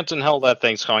no chance in hell that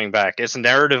thing's coming back. It's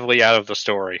narratively out of the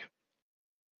story.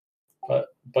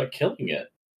 But killing it.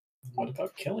 What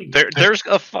about killing it? There's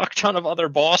a fuck ton of other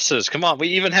bosses. Come on, we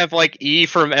even have like E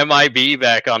from MIB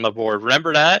back on the board.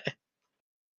 Remember that?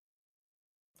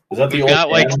 Is that the We've old got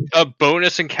like man? a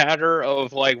bonus encounter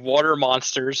of like water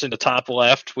monsters in the top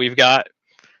left. We've got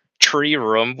tree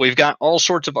room. We've got all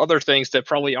sorts of other things that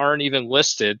probably aren't even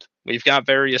listed. We've got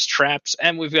various traps,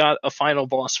 and we've got a final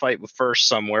boss fight with First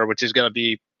somewhere, which is going to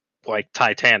be like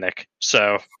Titanic.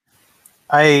 So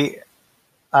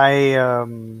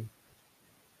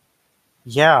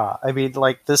Yeah, I mean,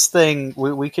 like, this thing,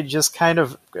 we could just kind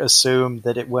of assume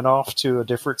that it went off to a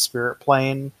different spirit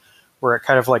plane where it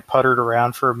kind of, like, puttered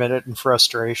around for a minute in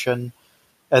frustration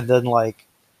and then, like,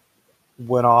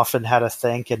 went off and had a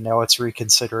think, and now it's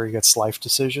reconsidering its life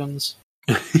decisions.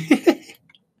 I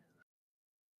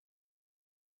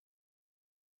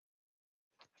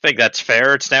think that's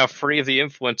fair. It's now free of the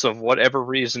influence of whatever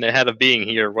reason it had of being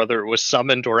here, whether it was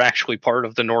summoned or actually part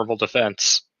of the normal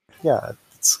defense. Yeah,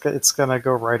 it's gonna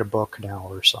go write a book now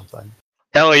or something.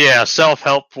 Hell yeah,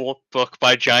 self-help book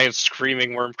by giant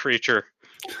screaming worm creature.